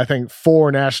have, I think,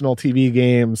 4 national TV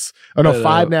games. Oh, no,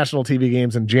 5 national TV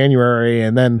games in January,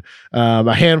 and then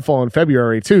a handful in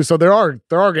February, too. So there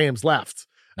are games left.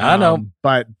 I know,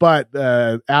 but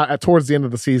towards the end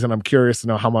of the season, I'm curious to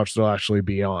know how much they'll actually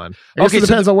be on. It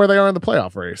depends on where they are in the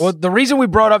playoff race. Well, the reason we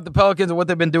brought up the Pelicans and what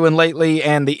they've been doing lately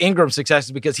and the Ingram success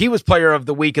is because he was player of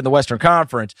the week in the Western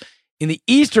Conference. In the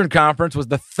Eastern Conference was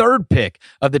the 3rd pick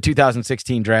of the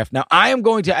 2016 draft. Now, I am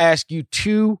going to ask you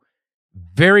 2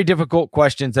 very difficult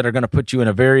questions that are going to put you in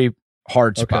a very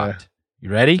hard spot. Okay. You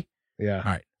ready? Yeah.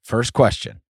 All right. First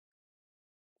question.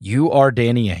 You are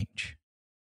Danny Ainge.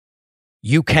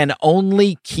 You can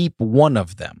only keep one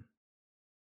of them.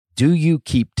 Do you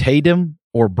keep Tatum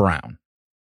or Brown?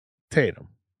 Tatum.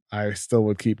 I still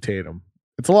would keep Tatum.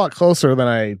 It's a lot closer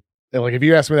than if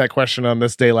you asked me that question on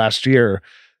this day last year,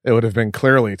 it would have been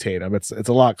clearly Tatum. It's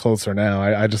a lot closer now.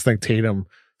 I just think Tatum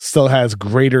still has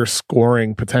greater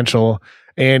scoring potential,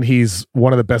 and he's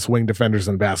one of the best wing defenders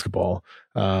in basketball.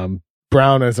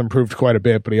 Brown has improved quite a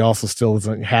bit, but he also still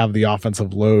doesn't have the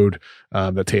offensive load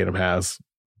that Tatum has.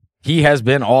 He has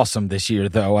been awesome this year,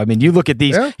 though. I mean, you look at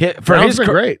these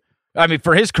great. I mean,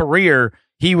 for his career,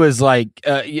 he was like,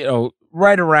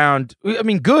 right around,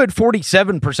 good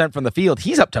 47% from the field.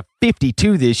 He's up to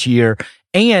 52 this year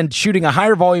and shooting a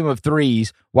higher volume of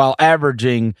threes while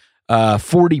averaging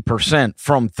 40%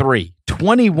 from 3.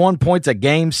 21 points a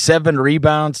game, 7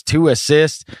 rebounds, 2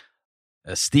 assists,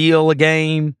 a steal a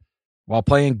game while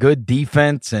playing good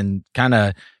defense and kind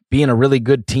of being a really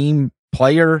good team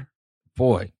player.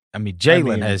 Boy. I mean,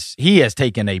 Jaylen has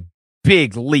taken a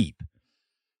big leap.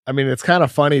 I mean, it's kind of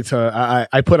funny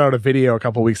I put out a video a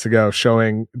couple weeks ago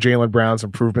showing Jaylen Brown's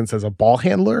improvements as a ball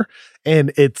handler,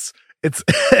 and it's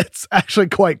actually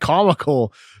quite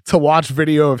comical to watch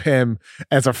video of him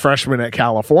as a freshman at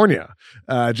California.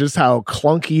 Just how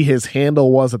clunky his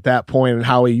handle was at that point and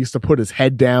how he used to put his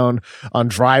head down on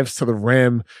drives to the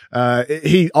rim.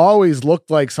 He always looked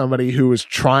like somebody who was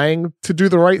trying to do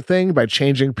the right thing by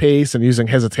changing pace and using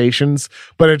hesitations,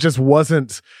 but it just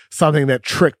wasn't something that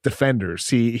tricked defenders.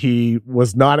 He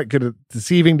was not good at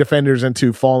deceiving defenders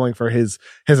into falling for his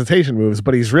hesitation moves,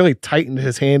 but he's really tightened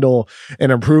his handle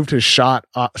and improved his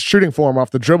shooting form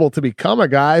off the dribble to become a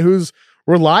guy who's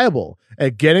reliable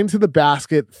at getting to the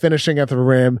basket, finishing at the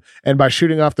rim, and by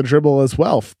shooting off the dribble as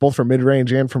well, both from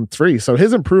mid-range and from 3. So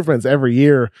his improvements every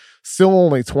year, still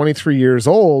only 23 years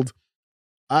old.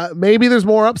 Maybe there's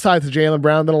more upside to Jaylen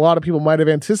Brown than a lot of people might have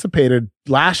anticipated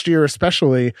last year,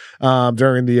 especially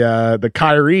during the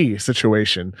Kyrie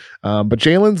situation. But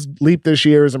Jaylen's leap this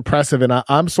year is impressive, and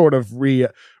I'm sort of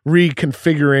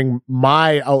reconfiguring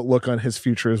my outlook on his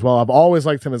future as well. I've always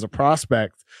liked him as a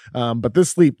prospect, but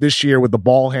this leap this year with the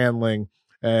ball handling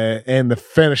and the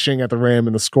finishing at the rim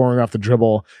and the scoring off the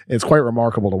dribble is quite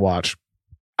remarkable to watch.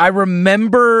 I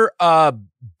remember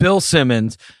Bill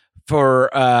Simmons for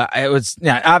it was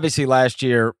obviously last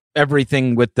year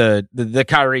everything with the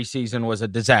Kyrie season was a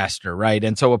disaster, right?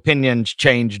 And so opinions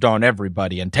changed on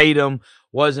everybody, and Tatum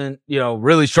wasn't,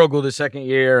 really struggled his second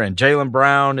year, and Jaylen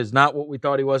Brown is not what we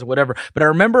thought he was, or whatever. But I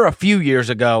remember a few years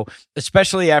ago,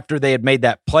 especially after they had made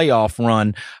that playoff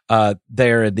run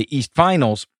there in the East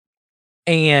Finals,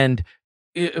 and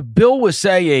Bill was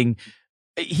saying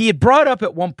he had brought up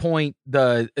at one point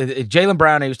the Jaylen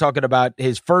Brown. He was talking about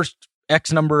his first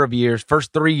X number of years,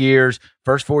 first 3 years,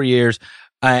 first 4 years,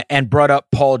 and brought up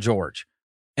Paul George.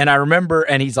 And I remember,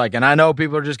 and he's like, and I know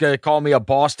people are just going to call me a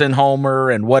Boston homer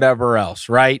and whatever else,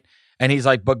 right? And he's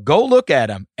like, but go look at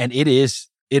him. And it is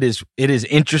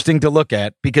interesting to look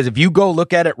at, because if you go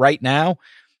look at it right now,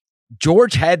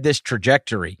 George had this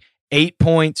trajectory, 8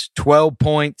 points, 12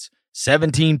 points,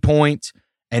 17 points.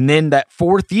 And then that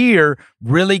fourth year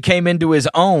really came into his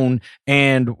own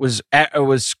and was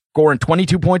scoring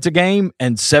 22 points a game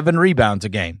and 7 rebounds a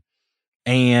game,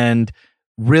 and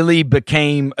really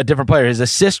became a different player. His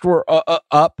assists were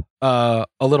up a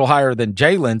little higher than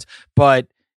Jaylen's, but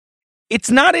it's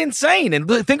not insane. And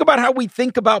think about how we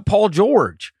think about Paul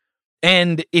George.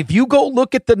 And if you go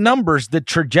look at the numbers, the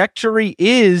trajectory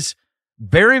is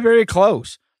very, very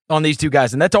close on these two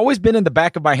guys. And that's always been in the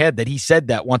back of my head that he said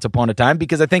that once upon a time,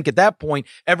 because I think at that point,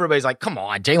 everybody's like, come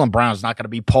on, Jaylen Brown's not going to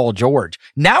be Paul George.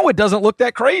 Now it doesn't look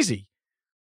that crazy.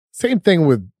 Same thing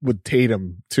with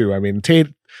Tatum too. I mean,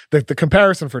 the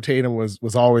comparison for Tatum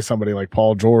was always somebody like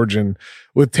Paul George, and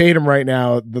with Tatum right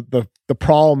now, the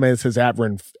problem is his at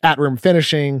rim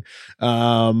finishing,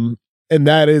 and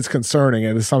that is concerning.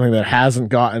 It is something that hasn't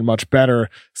gotten much better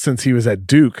since he was at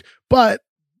Duke, but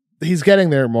he's getting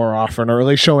there more often, or at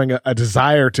least showing a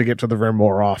desire to get to the rim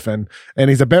more often. And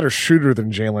he's a better shooter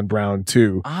than Jaylen Brown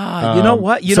too. You know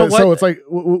what? So it's like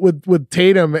with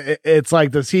Tatum, it's like,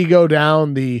 does he go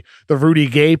down the Rudy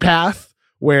Gay path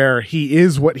where he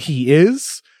is what he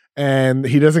is, and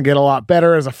he doesn't get a lot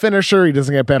better as a finisher? He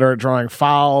doesn't get better at drawing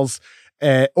fouls,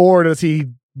 or does he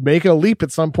make a leap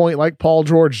at some point like Paul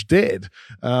George did?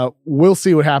 We'll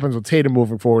see what happens with Tatum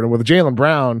moving forward. And with Jaylen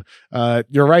Brown,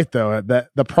 you're right, though, that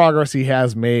the progress he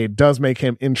has made does make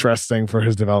him interesting for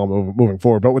his development moving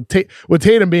forward. But with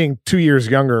Tatum being 2 years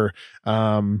younger,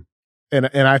 and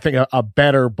I think a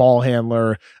better ball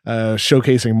handler,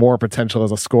 showcasing more potential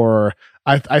as a scorer,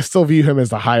 I still view him as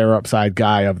the higher upside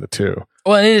guy of the two.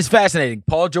 Well, and it is fascinating.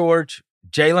 Paul George,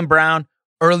 Jaylen Brown.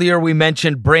 Earlier we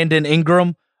mentioned Brandon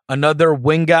Ingram, another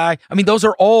wing guy. I mean, those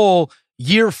are all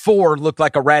year 4 look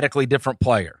like a radically different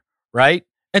player, right?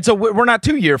 And so we're not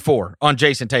to year 4 on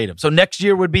Jason Tatum. So next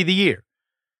year would be the year.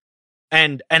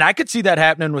 And I could see that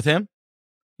happening with him,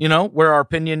 where our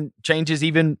opinion changes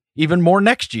even more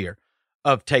next year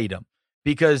of Tatum.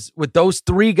 Because with those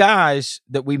 3 guys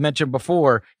that we mentioned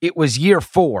before, it was year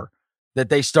 4 that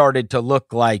they started to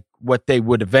look like what they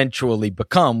would eventually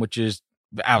become, which is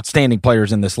outstanding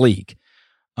players in this league.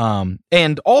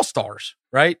 And all-stars,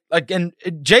 right? Like, and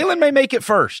Jaylen may make it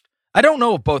first. I don't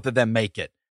know if both of them make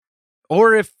it,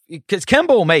 or because Kemba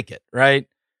will make it, right?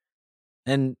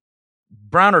 And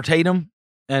Brown or Tatum,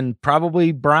 and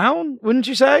probably Brown, wouldn't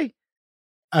you say?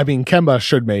 I mean, Kemba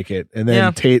should make it, and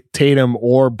then Tatum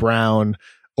or Brown,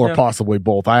 or possibly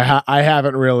both. I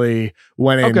haven't really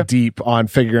went in deep on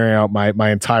figuring out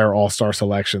my entire all-star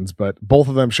selections, but both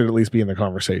of them should at least be in the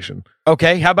conversation.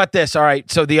 Okay, how about this? All right,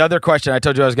 so the other question I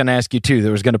told you I was going to ask you too,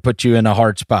 that was going to put you in a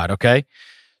hard spot, okay?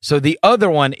 So the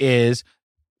other one is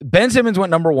Ben Simmons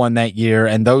went number 1 that year,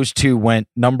 and those two went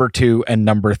number 2 and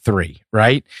number 3,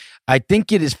 right? I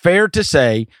think it is fair to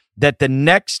say that the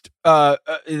next,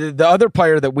 the other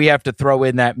player that we have to throw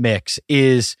in that mix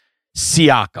is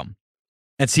Siakam.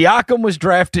 And Siakam was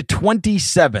drafted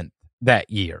 27th that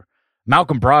year.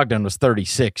 Malcolm Brogdon was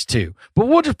 36 too. But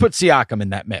we'll just put Siakam in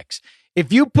that mix. If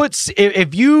I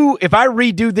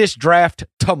redo this draft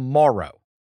tomorrow,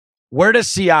 where does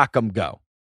Siakam go?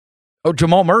 Oh,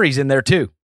 Jamal Murray's in there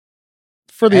too.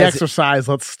 For the exercise,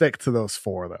 let's stick to those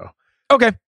 4 though.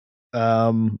 Okay.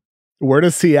 Where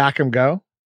does Siakam go?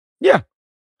 Yeah.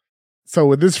 So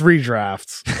with this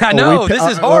redraft, I know this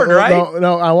is hard, right?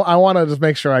 No, I want to just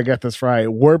make sure I get this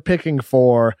right. We're picking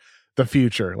for the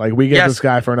future. Like, we get this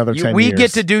guy for another 10 years. We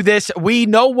get to do this. We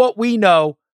know what we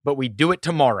know, but we do it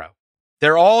tomorrow.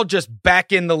 They're all just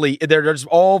back in the league. They're just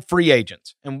all free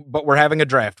agents, but we're having a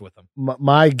draft with them.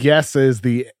 My guess is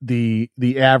the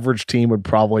average team would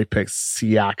probably pick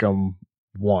Siakam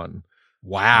 1.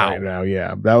 Wow. Right now,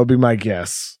 yeah, that would be my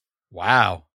guess.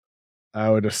 Wow. I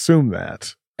would assume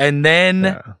that. And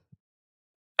then,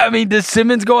 I mean, does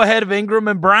Simmons go ahead of Ingram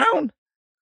and Brown?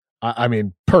 I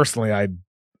mean, personally, I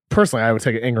would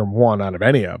take Ingram 1 out of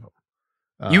any of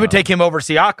them. You would take him over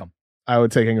Siakam? I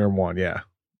would take Ingram 1, yeah.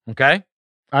 Okay.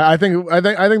 I think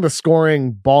the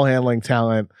scoring, ball handling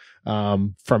talent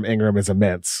from Ingram is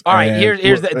immense. All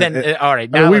right, all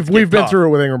right. Now we've been through it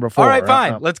with Ingram before. All right,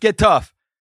 fine. Let's get tough.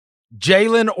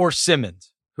 Jaylen or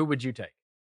Simmons? Who would you take?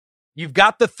 You've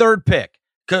got the third pick.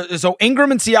 So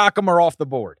Ingram and Siakam are off the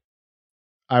board.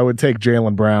 I would take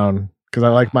Jaylen Brown because I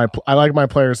like my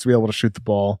players to be able to shoot the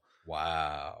ball.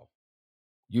 Wow.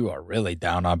 You are really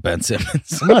down on Ben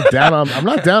Simmons. I'm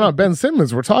not down on Ben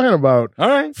Simmons. We're talking about all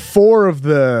right, 4 of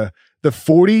the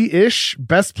 40-ish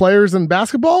best players in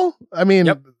basketball. I mean,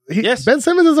 Ben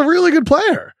Simmons is a really good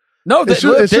player. No, this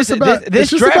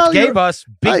draft gave us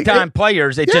big time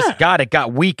players. It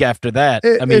got weak after that.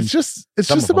 It's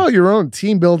just about your own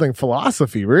team building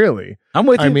philosophy, really. I'm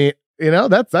with you. I mean,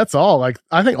 that's all. Like,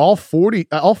 I think all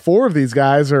 4 of these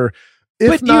guys are,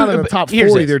 if not in the top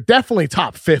 40, they're definitely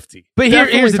top 50. But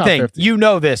here's the thing. 50. You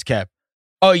know this, Kev.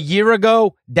 A year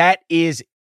ago, that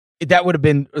would have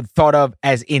been thought of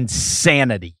as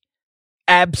insanity.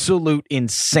 Absolute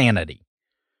insanity.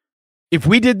 If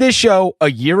we did this show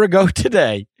a year ago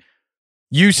today,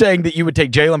 you saying that you would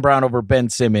take Jaylen Brown over Ben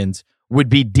Simmons would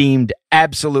be deemed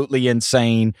absolutely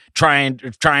insane, trying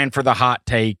for the hot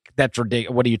take. That's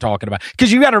ridiculous. What are you talking about? Because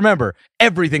you got to remember,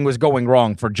 everything was going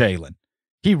wrong for Jaylen.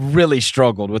 He really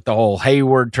struggled with the whole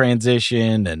Hayward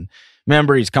transition, and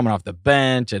remember, he's coming off the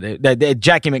bench, and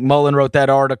Jackie McMullen wrote that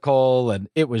article, and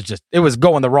it was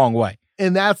going the wrong way.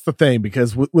 And that's the thing,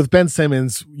 because with Ben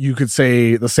Simmons, you could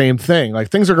say the same thing. Like,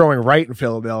 things are going right in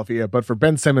Philadelphia, but for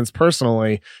Ben Simmons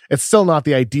personally, it's still not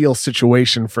the ideal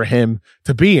situation for him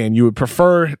to be in. You would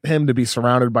prefer him to be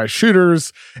surrounded by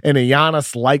shooters in a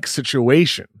Giannis-like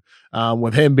situation,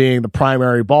 with him being the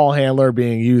primary ball handler,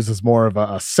 being used as more of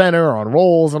a center on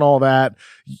rolls and all that.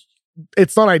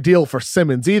 It's not ideal for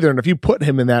Simmons either. And if you put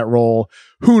him in that role,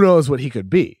 who knows what he could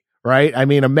be. Right? I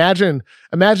mean, imagine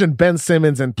Ben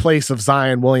Simmons in place of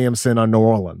Zion Williamson on New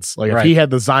Orleans. Like, if he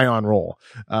had the Zion role,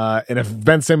 and if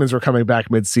Ben Simmons were coming back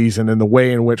midseason, and the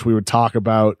way in which we would talk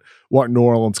about what New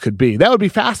Orleans could be, that would be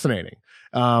fascinating.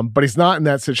 But he's not in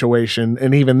that situation.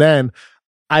 And even then,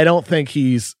 I don't think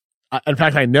he's, in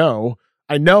fact, I know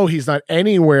he's not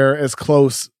anywhere as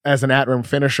close as an at-rim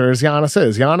finisher as Giannis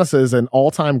is. Giannis is an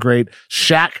all-time great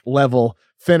Shaq level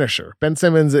finisher. Ben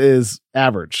Simmons is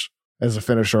average as a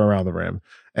finisher around the rim.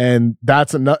 And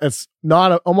it's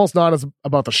almost not as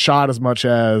about the shot as much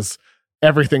as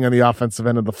everything on the offensive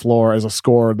end of the floor as a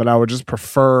scorer, that I would just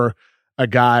prefer a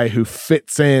guy who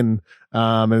fits in,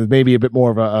 and maybe a bit more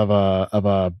of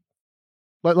a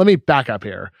let me back up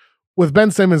here. With Ben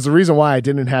Simmons, the reason why I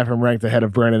didn't have him ranked ahead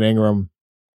of Brandon Ingram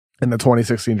in the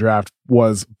 2016 draft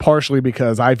was partially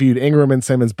because I viewed Ingram and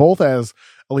Simmons both as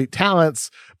elite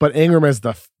talents, but Ingram is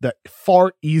the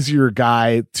far easier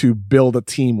guy to build a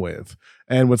team with.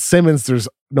 And with Simmons, there's,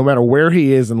 no matter where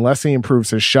he is, unless he improves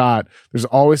his shot, there's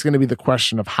always going to be the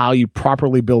question of how you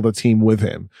properly build a team with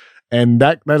him. And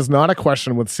that is not a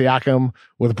question with Siakam,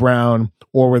 with Brown,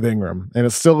 or with Ingram. And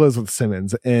it still is with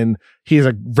Simmons. And he's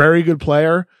a very good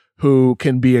player who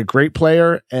can be a great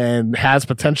player and has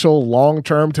potential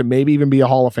long-term to maybe even be a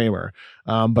Hall of Famer.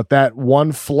 But that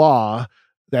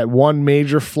one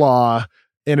major flaw,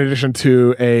 in addition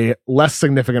to a less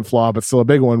significant flaw, but still a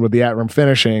big one with the at-rim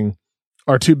finishing,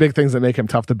 are 2 big things that make him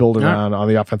tough to build around on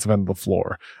the offensive end of the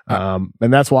floor. And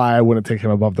that's why I wouldn't take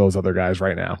him above those other guys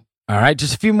right now. All right,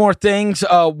 just a few more things.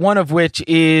 One of which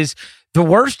is the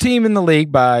worst team in the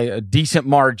league by a decent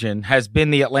margin has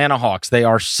been the Atlanta Hawks. They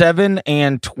are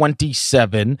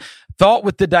 7-27. Thought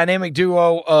with the dynamic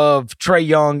duo of Trae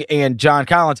Young and John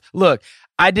Collins. Look,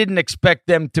 I didn't expect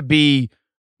them to be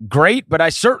great, but I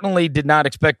certainly did not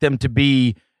expect them to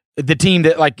be the team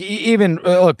that, like, even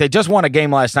look, they just won a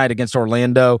game last night against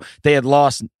Orlando. They had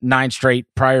lost 9 straight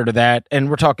prior to that, and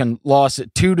we're talking lost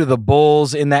 2 to the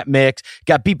Bulls in that mix,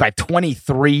 got beat by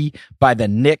 23 by the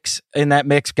Knicks in that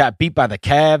mix, got beat by the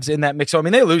Cavs in that mix. So I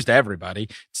mean, they lose to everybody.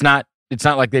 It's not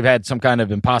like they've had some kind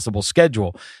of impossible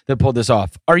schedule that pulled this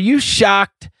off. Are you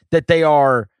shocked that they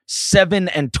are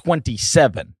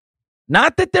 7-27?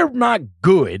 Not that they're not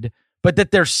good, but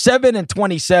that they're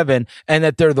 7-27 and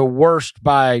that they're the worst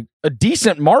by a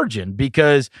decent margin,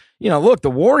 because, look,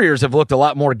 the Warriors have looked a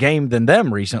lot more game than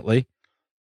them recently.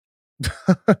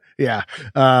 Yeah.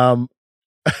 I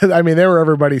mean, they were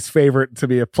everybody's favorite to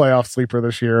be a playoff sleeper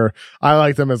this year. I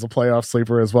like them as a playoff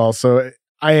sleeper as well. So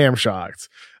I am shocked.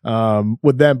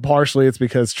 With them, partially it's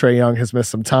because Trae Young has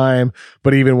missed some time,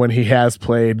 but even when he has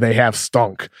played, they have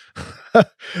stunk.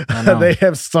 They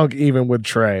have stunk even with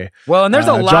Trae. Well, and there's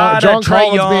a lot of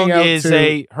Trae Young is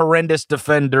a horrendous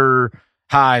defender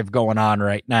hive going on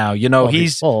right now. He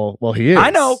is.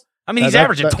 I know. I mean, he's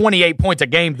averaging 28 points a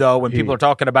game, though, when people are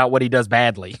talking about what he does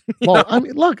badly. Well, I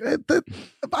mean, look,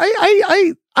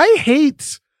 I hate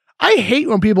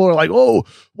when people are like, oh,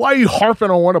 why are you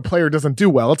harping on what a player doesn't do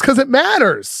well? It's because it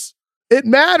matters. It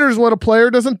matters when a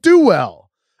player doesn't do well.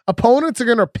 Opponents are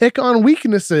going to pick on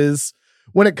weaknesses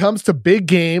when it comes to big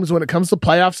games, when it comes to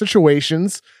playoff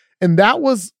situations. And that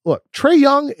was, look, Trae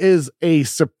Young is a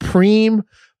supreme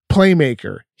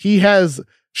playmaker. He has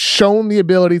shown the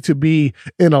ability to be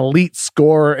an elite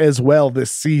scorer as well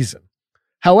this season.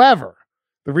 However,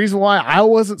 the reason why I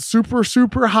wasn't super,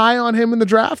 super high on him in the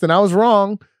draft, and I was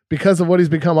wrong because of what he's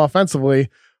become offensively,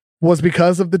 was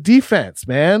because of the defense,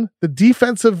 man. The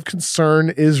defensive concern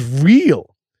is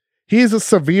real. He is a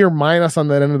severe minus on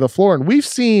that end of the floor. And we've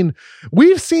seen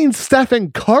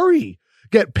Stephen Curry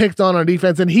get picked on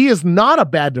defense, and he is not a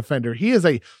bad defender. He is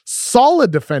a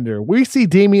solid defender. We see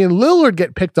Damian Lillard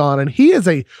get picked on, and he is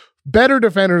a better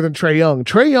defender than Trae Young.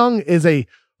 Trae Young is a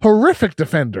horrific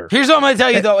defender. Here's what I'm going to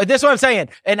tell you, though. This is what I'm saying.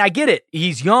 And I get it.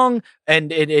 He's young,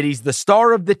 and he's the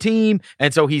star of the team,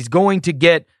 and so he's going to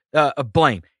get a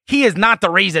blame. He is not the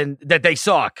reason that they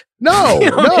suck. No, you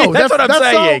know what I mean? That's what I'm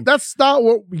saying. That's not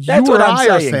what you and I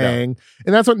are saying,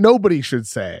 and that's what nobody should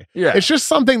say. Yeah. It's just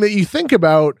something that you think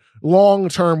about long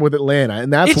term with Atlanta,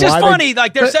 and that's it's why just funny.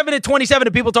 Like they're 7-27,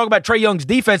 and people talk about Trae Young's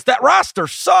defense. That roster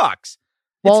sucks.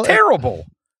 It's terrible.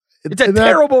 It's a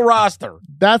terrible roster.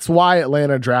 That's why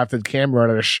Atlanta drafted Cam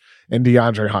Reddish and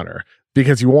DeAndre Hunter.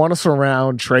 Because you want to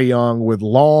surround Trae Young with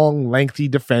long, lengthy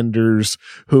defenders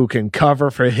who can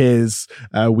cover for his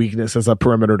weakness as a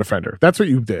perimeter defender. That's what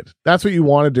you did. That's what you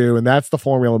want to do, and that's the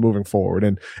formula moving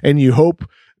forward. And you hope,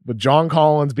 with John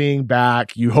Collins being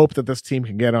back, you hope that this team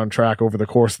can get on track over the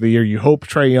course of the year. You hope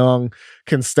Trae Young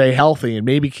can stay healthy, and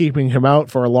maybe keeping him out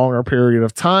for a longer period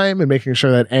of time and making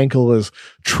sure that ankle is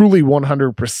truly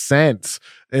 100%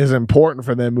 is important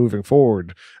for them moving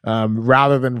forward,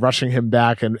 rather than rushing him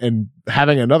back and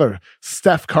having another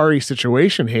Steph Curry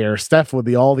situation here. Steph, with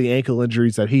all the ankle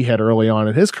injuries that he had early on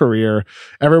in his career,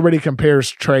 everybody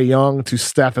compares Trae Young to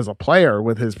Steph as a player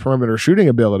with his perimeter shooting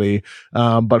ability.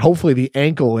 But hopefully the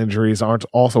ankle injuries aren't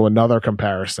also another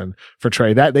comparison for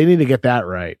Trae. That they need to get that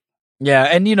right. Yeah,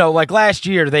 and like last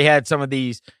year they had some of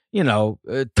these,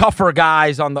 tougher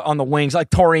guys on the wings, like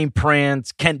Taurean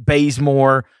Prince, Kent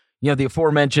Bazemore, the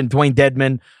aforementioned Dwayne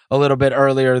Dedmon a little bit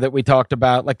earlier that we talked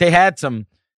about. Like they had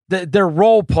their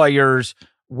role players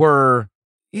were,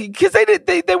 because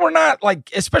they were not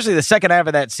like, especially the second half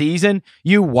of that season,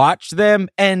 you watched them,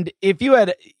 and if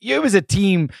it was a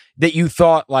team that you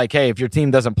thought like, hey, if your team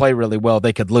doesn't play really well,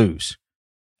 they could lose.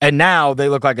 And now they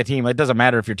look like a team. It doesn't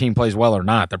matter if your team plays well or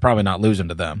not. They're probably not losing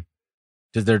to them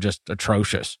because they're just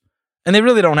atrocious. And they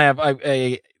really don't have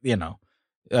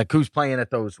like who's playing at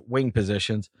those wing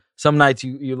positions. Some nights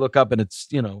you look up and it's,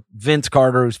 Vince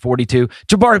Carter, who's 42.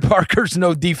 Jabari Parker's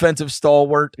no defensive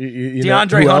stalwart.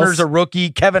 DeAndre Hunter's a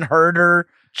rookie. Kevin Huerter.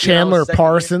 Chandler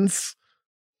Parsons.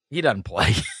 He doesn't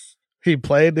play. He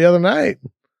played the other night.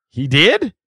 He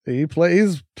did?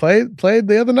 He's played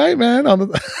the other night, man, on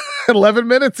the 11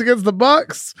 minutes against the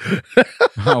Bucks.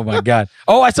 Oh my God.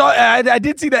 Oh, I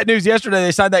did see that news yesterday.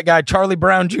 They signed that guy, Charlie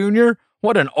Brown Jr.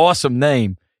 What an awesome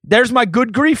name. There's my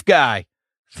good grief guy.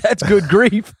 That's good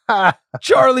grief.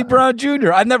 Charlie Brown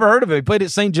Jr. I've never heard of him. He played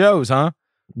at St. Joe's, huh?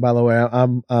 By the way,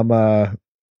 I'm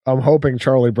hoping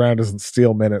Charlie Brown doesn't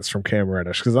steal minutes from Cam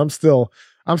Reddish, because I'm still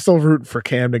rooting for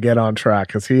Cam to get on track,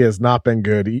 because he has not been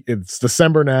good. It's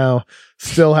December now,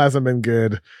 still hasn't been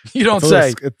good. You don't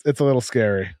say. It's a little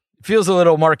scary. It feels a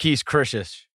little Marquise Christian.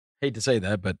 Hate to say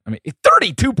that, but I mean,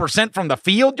 32% from the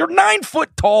field. You're 9 foot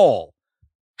tall.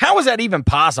 How is that even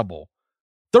possible?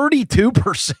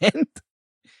 32%.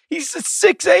 He's a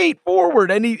 6'8"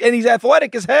 forward, and he's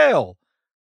athletic as hell.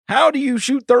 How do you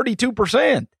shoot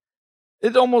 32%?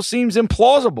 It almost seems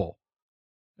implausible.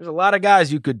 There's a lot of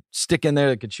guys you could stick in there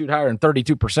that could shoot higher than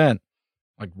 32%.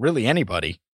 Like really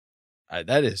anybody.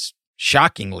 That is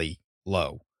shockingly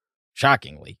low.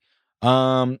 Shockingly.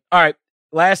 All right.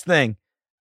 Last thing.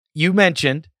 You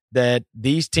mentioned that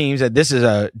these teams, that this is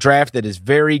a draft that is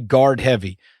very guard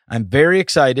heavy. I'm very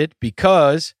excited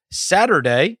because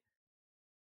Saturday,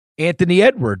 Anthony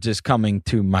Edwards is coming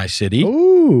to my city.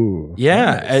 Ooh.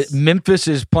 Yeah. Nice. Memphis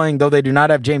is playing, though they do not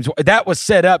have James. That was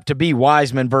set up to be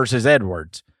Wiseman versus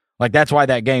Edwards. Like, that's why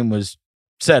that game was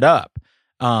set up.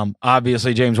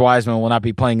 Obviously, James Wiseman will not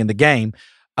be playing in the game.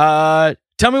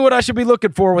 Tell me what I should be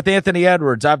looking for with Anthony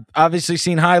Edwards. I've obviously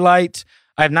seen highlights.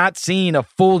 I've not seen a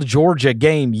full Georgia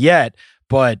game yet,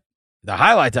 but the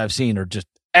highlights I've seen are just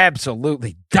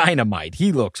absolutely dynamite.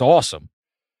 He looks awesome.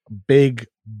 Big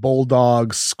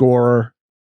bulldog scorer,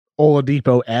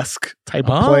 Oladipo-esque type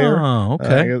of player. Oh,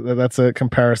 okay. That's a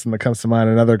comparison that comes to mind.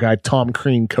 Another guy Tom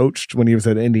Crean coached when he was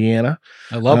at Indiana.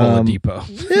 I love Oladipo.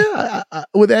 Yeah,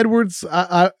 with Edwards,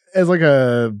 as like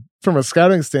from a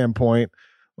scouting standpoint,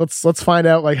 let's find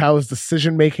out like how his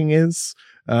decision making is,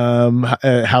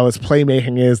 how his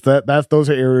playmaking is. Those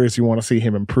are areas you want to see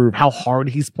him improve. How hard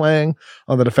he's playing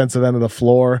on the defensive end of the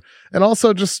floor, and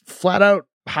also just flat out,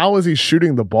 how is he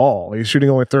shooting the ball? He's shooting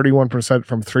only 31%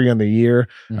 from three on the year.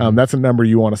 That's a number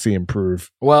you want to see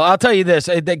improve. Well, I'll tell you this.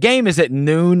 The game is at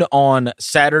noon on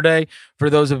Saturday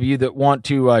for those of you that want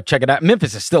to check it out.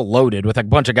 Memphis is still loaded with a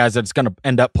bunch of guys that's going to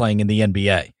end up playing in the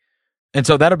NBA. And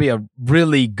so that'll be a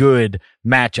really good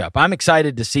matchup. I'm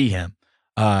excited to see him,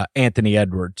 Anthony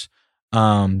Edwards,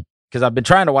 because I've been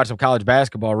trying to watch some college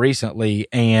basketball recently,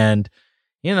 and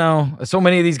so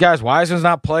many of these guys, Wiseman's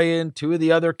not playing. Two of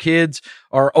the other kids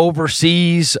are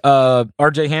overseas,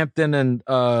 RJ Hampton and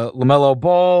LaMelo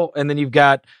Ball. And then you've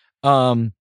got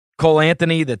Cole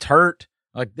Anthony that's hurt.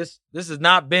 Like this has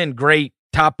not been great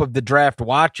top of the draft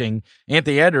watching.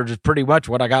 Anthony Edwards is pretty much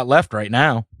what I got left right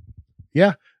now.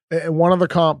 Yeah. One other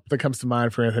comp that comes to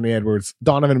mind for Anthony Edwards,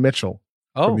 Donovan Mitchell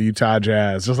from the Utah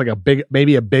Jazz. Just like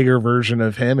maybe a bigger version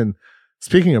of him. And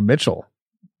speaking of Mitchell,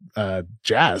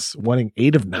 Jazz winning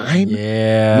 8 of 9.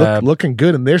 Yeah. Looking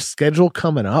good. And their schedule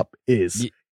coming up is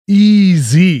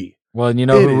easy. Well, and you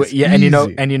know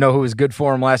who was good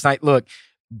for him last night. Look,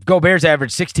 Gobert's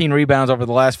averaged 16 rebounds over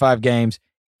the last 5 games.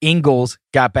 Ingles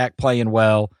got back playing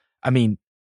well. I mean,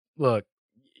 look,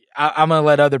 I'm going to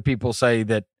let other people say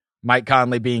that Mike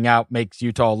Conley being out makes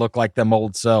Utah look like them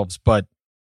old selves, but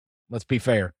let's be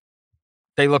fair.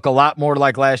 They look a lot more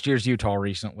like last year's Utah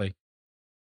recently.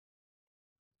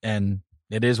 And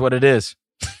it is what it is,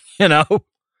 Yeah.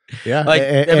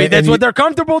 That's what they're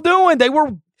comfortable doing. They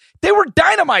were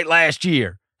dynamite last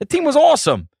year. The team was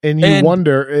awesome. And you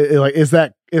wonder, is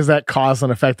that cause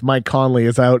and effect? Mike Conley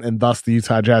is out and thus the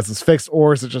Utah Jazz is fixed,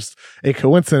 or is it just a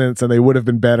coincidence and they would have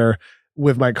been better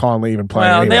with Mike Conley even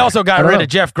playing? Well, anyway? They also got rid of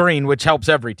Jeff Green, which helps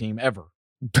every team ever.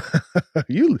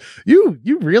 You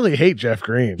really hate Jeff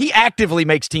Green. He actively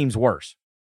makes teams worse.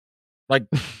 Like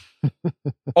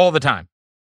all the time.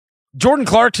 Jordan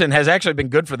Clarkson has actually been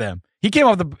good for them. He came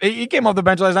off the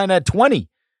bench last night and had 20.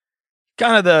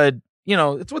 Kind of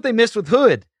it's what they missed with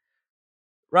Hood.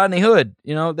 Rodney Hood.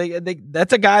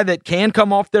 That's a guy that can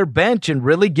come off their bench and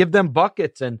really give them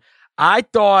buckets. And I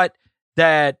thought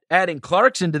that adding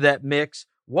Clarkson to that mix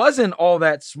wasn't all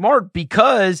that smart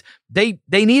because they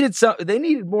needed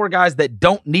more guys that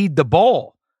don't need the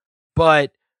ball.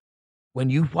 But when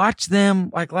you watch them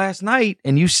like last night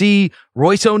and you see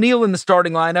Royce O'Neal in the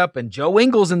starting lineup and Joe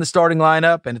Ingles in the starting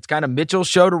lineup, and it's kind of Mitchell's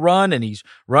show to run, and he's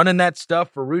running that stuff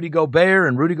for Rudy Gobert,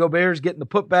 and Rudy Gobert's getting the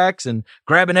putbacks and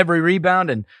grabbing every rebound,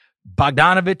 and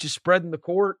Bogdanovich is spreading the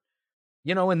court,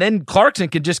 and then Clarkson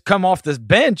can just come off the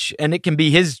bench and it can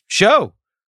be his show.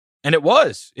 And it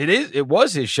was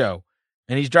his show.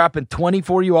 And he's dropping 20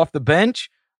 for you off the bench.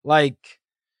 Like,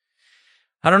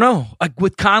 I don't know. Like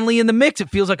with Conley in the mix,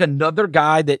 it feels like another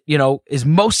guy that, is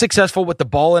most successful with the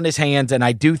ball in his hands. And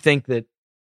I do think that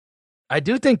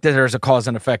there's a cause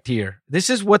and effect here.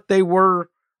 This is what they were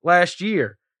last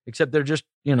year, except they're just,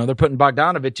 they're putting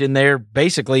Bogdanovich in there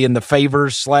basically in the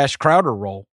Favors/Crowder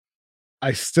role.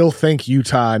 I still think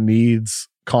Utah needs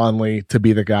Conley to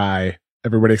be the guy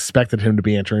everybody expected him to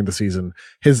be entering the season.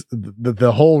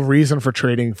 The whole reason for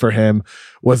trading for him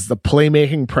was the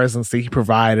playmaking presence that he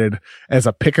provided as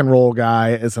a pick and roll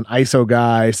guy, as an ISO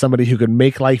guy, somebody who could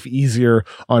make life easier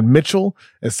on Mitchell,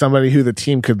 as somebody who the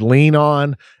team could lean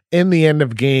on in the end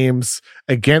of games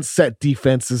against set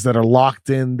defenses that are locked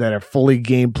in, that are fully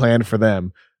game planned for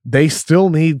them. They still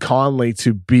need Conley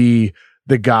to be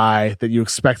the guy that you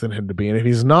expected him to be. And if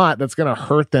he's not, that's going to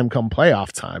hurt them come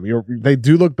playoff time. They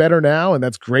do look better now, and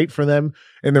that's great for them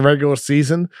in the regular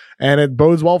season, and it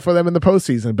bodes well for them in the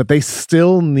postseason, but they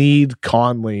still need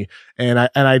Conley. And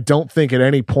I don't think at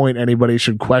any point anybody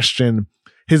should question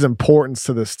his importance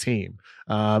to this team.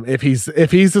 If he's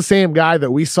the same guy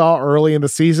that we saw early in the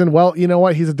season, well, you know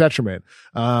what? He's a detriment.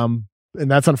 And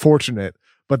that's unfortunate.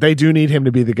 But they do need him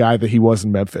to be the guy that he was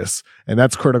in Memphis, and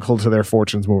that's critical to their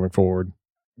fortunes moving forward.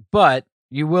 But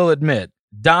you will admit,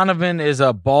 Donovan is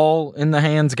a ball in the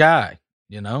hands guy,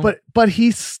 But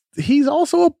he's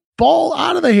also a ball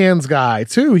out of the hands guy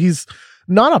too. He's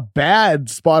not a bad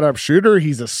spot up shooter.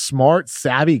 He's a smart,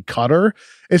 savvy cutter.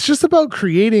 It's just about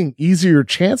creating easier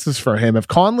chances for him. If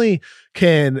Conley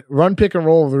can run pick and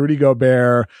roll with Rudy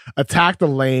Gobert, attack the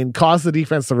lane, cause the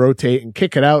defense to rotate, and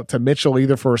kick it out to Mitchell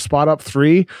either for a spot up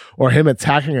three or him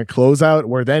attacking a closeout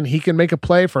where then he can make a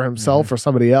play for himself or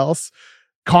somebody else.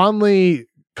 Conley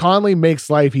Conley makes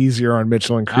life easier on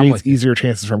Mitchell and creates easier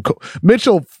chances from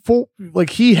Mitchell.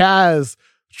 He has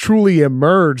truly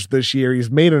emerged this year. He's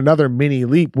made another mini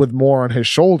leap with more on his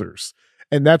shoulders,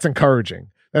 and that's encouraging.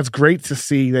 That's great to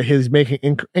see that he's making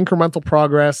incremental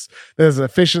progress, that his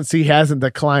efficiency hasn't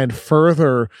declined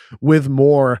further with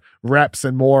more reps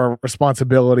and more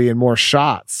responsibility and more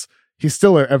shots. He's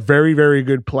still a very, very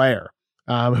good player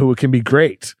who can be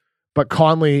great. But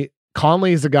Conley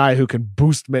is a guy who can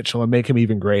boost Mitchell and make him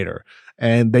even greater.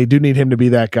 And they do need him to be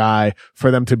that guy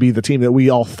for them to be the team that we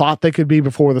all thought they could be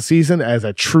before the season as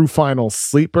a true final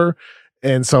sleeper.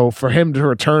 And so for him to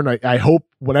return, I hope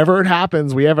whenever it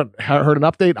happens, we haven't heard an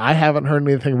update. I haven't heard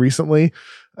anything recently.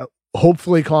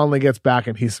 Hopefully Conley gets back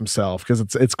and he's himself, because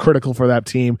it's critical for that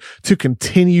team to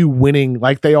continue winning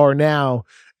like they are now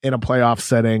in a playoff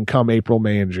setting come April,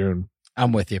 May, and June.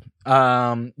 I'm with you.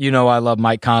 I love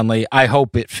Mike Conley. I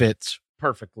hope it fits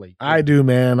perfectly. I do,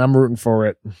 man. I'm rooting for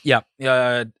it. Yeah.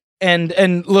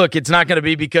 And look, it's not going to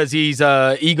be because he's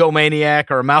a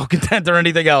egomaniac or a malcontent or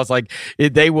anything else.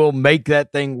 They will make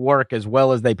that thing work as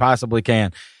well as they possibly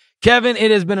can. Kevin,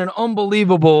 it has been an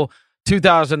unbelievable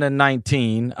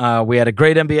 2019. We had a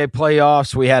great NBA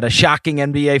playoffs. We had a shocking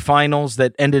NBA finals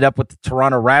that ended up with the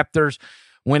Toronto Raptors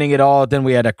winning it all. Then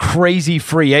we had a crazy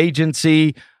free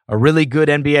agency, a really good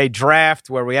NBA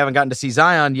draft where we haven't gotten to see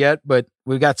Zion yet, but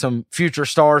we've got some future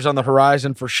stars on the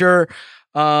horizon for sure.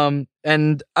 I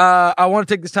want to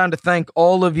take this time to thank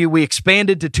all of you. We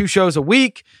expanded to 2 shows a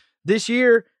week this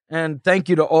year, and thank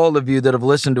you to all of you that have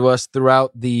listened to us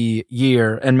throughout the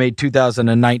year and made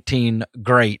 2019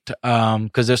 great,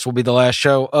 because this will be the last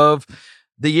show of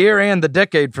the year and the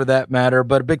decade for that matter.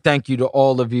 But a big thank you to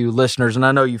all of you listeners, and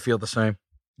I know you feel the same.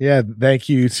 Yeah, thank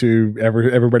you to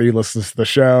everybody who listens to the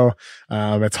show.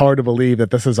 It's hard to believe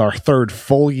that this is our 3rd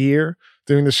full year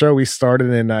doing the show. We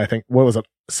started in, I think,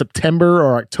 September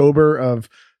or October of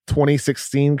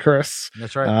 2016. Chris,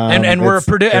 that's right. And we're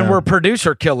we're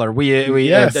producer killer. Tate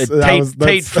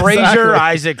Frazier, exactly.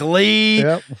 Isaac Lee,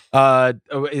 yep.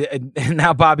 And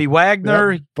now Bobby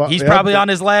Wagner. Yep. He's probably on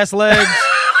his last legs.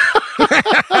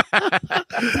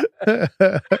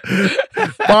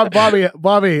 Bobby,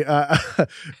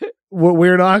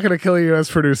 we're not going to kill you as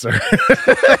producer.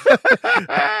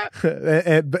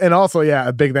 and also,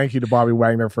 a big thank you to Bobby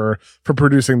Wagner for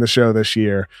producing the show this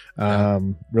year.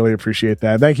 Really appreciate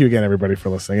that. Thank you again, everybody, for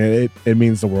listening. It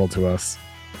means the world to us.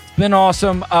 It's been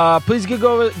awesome. Please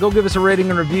go give us a rating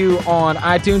and review on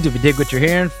iTunes if you dig what you're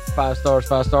hearing. 5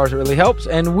 stars. It really helps.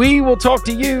 And we will talk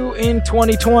to you in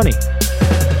 2020.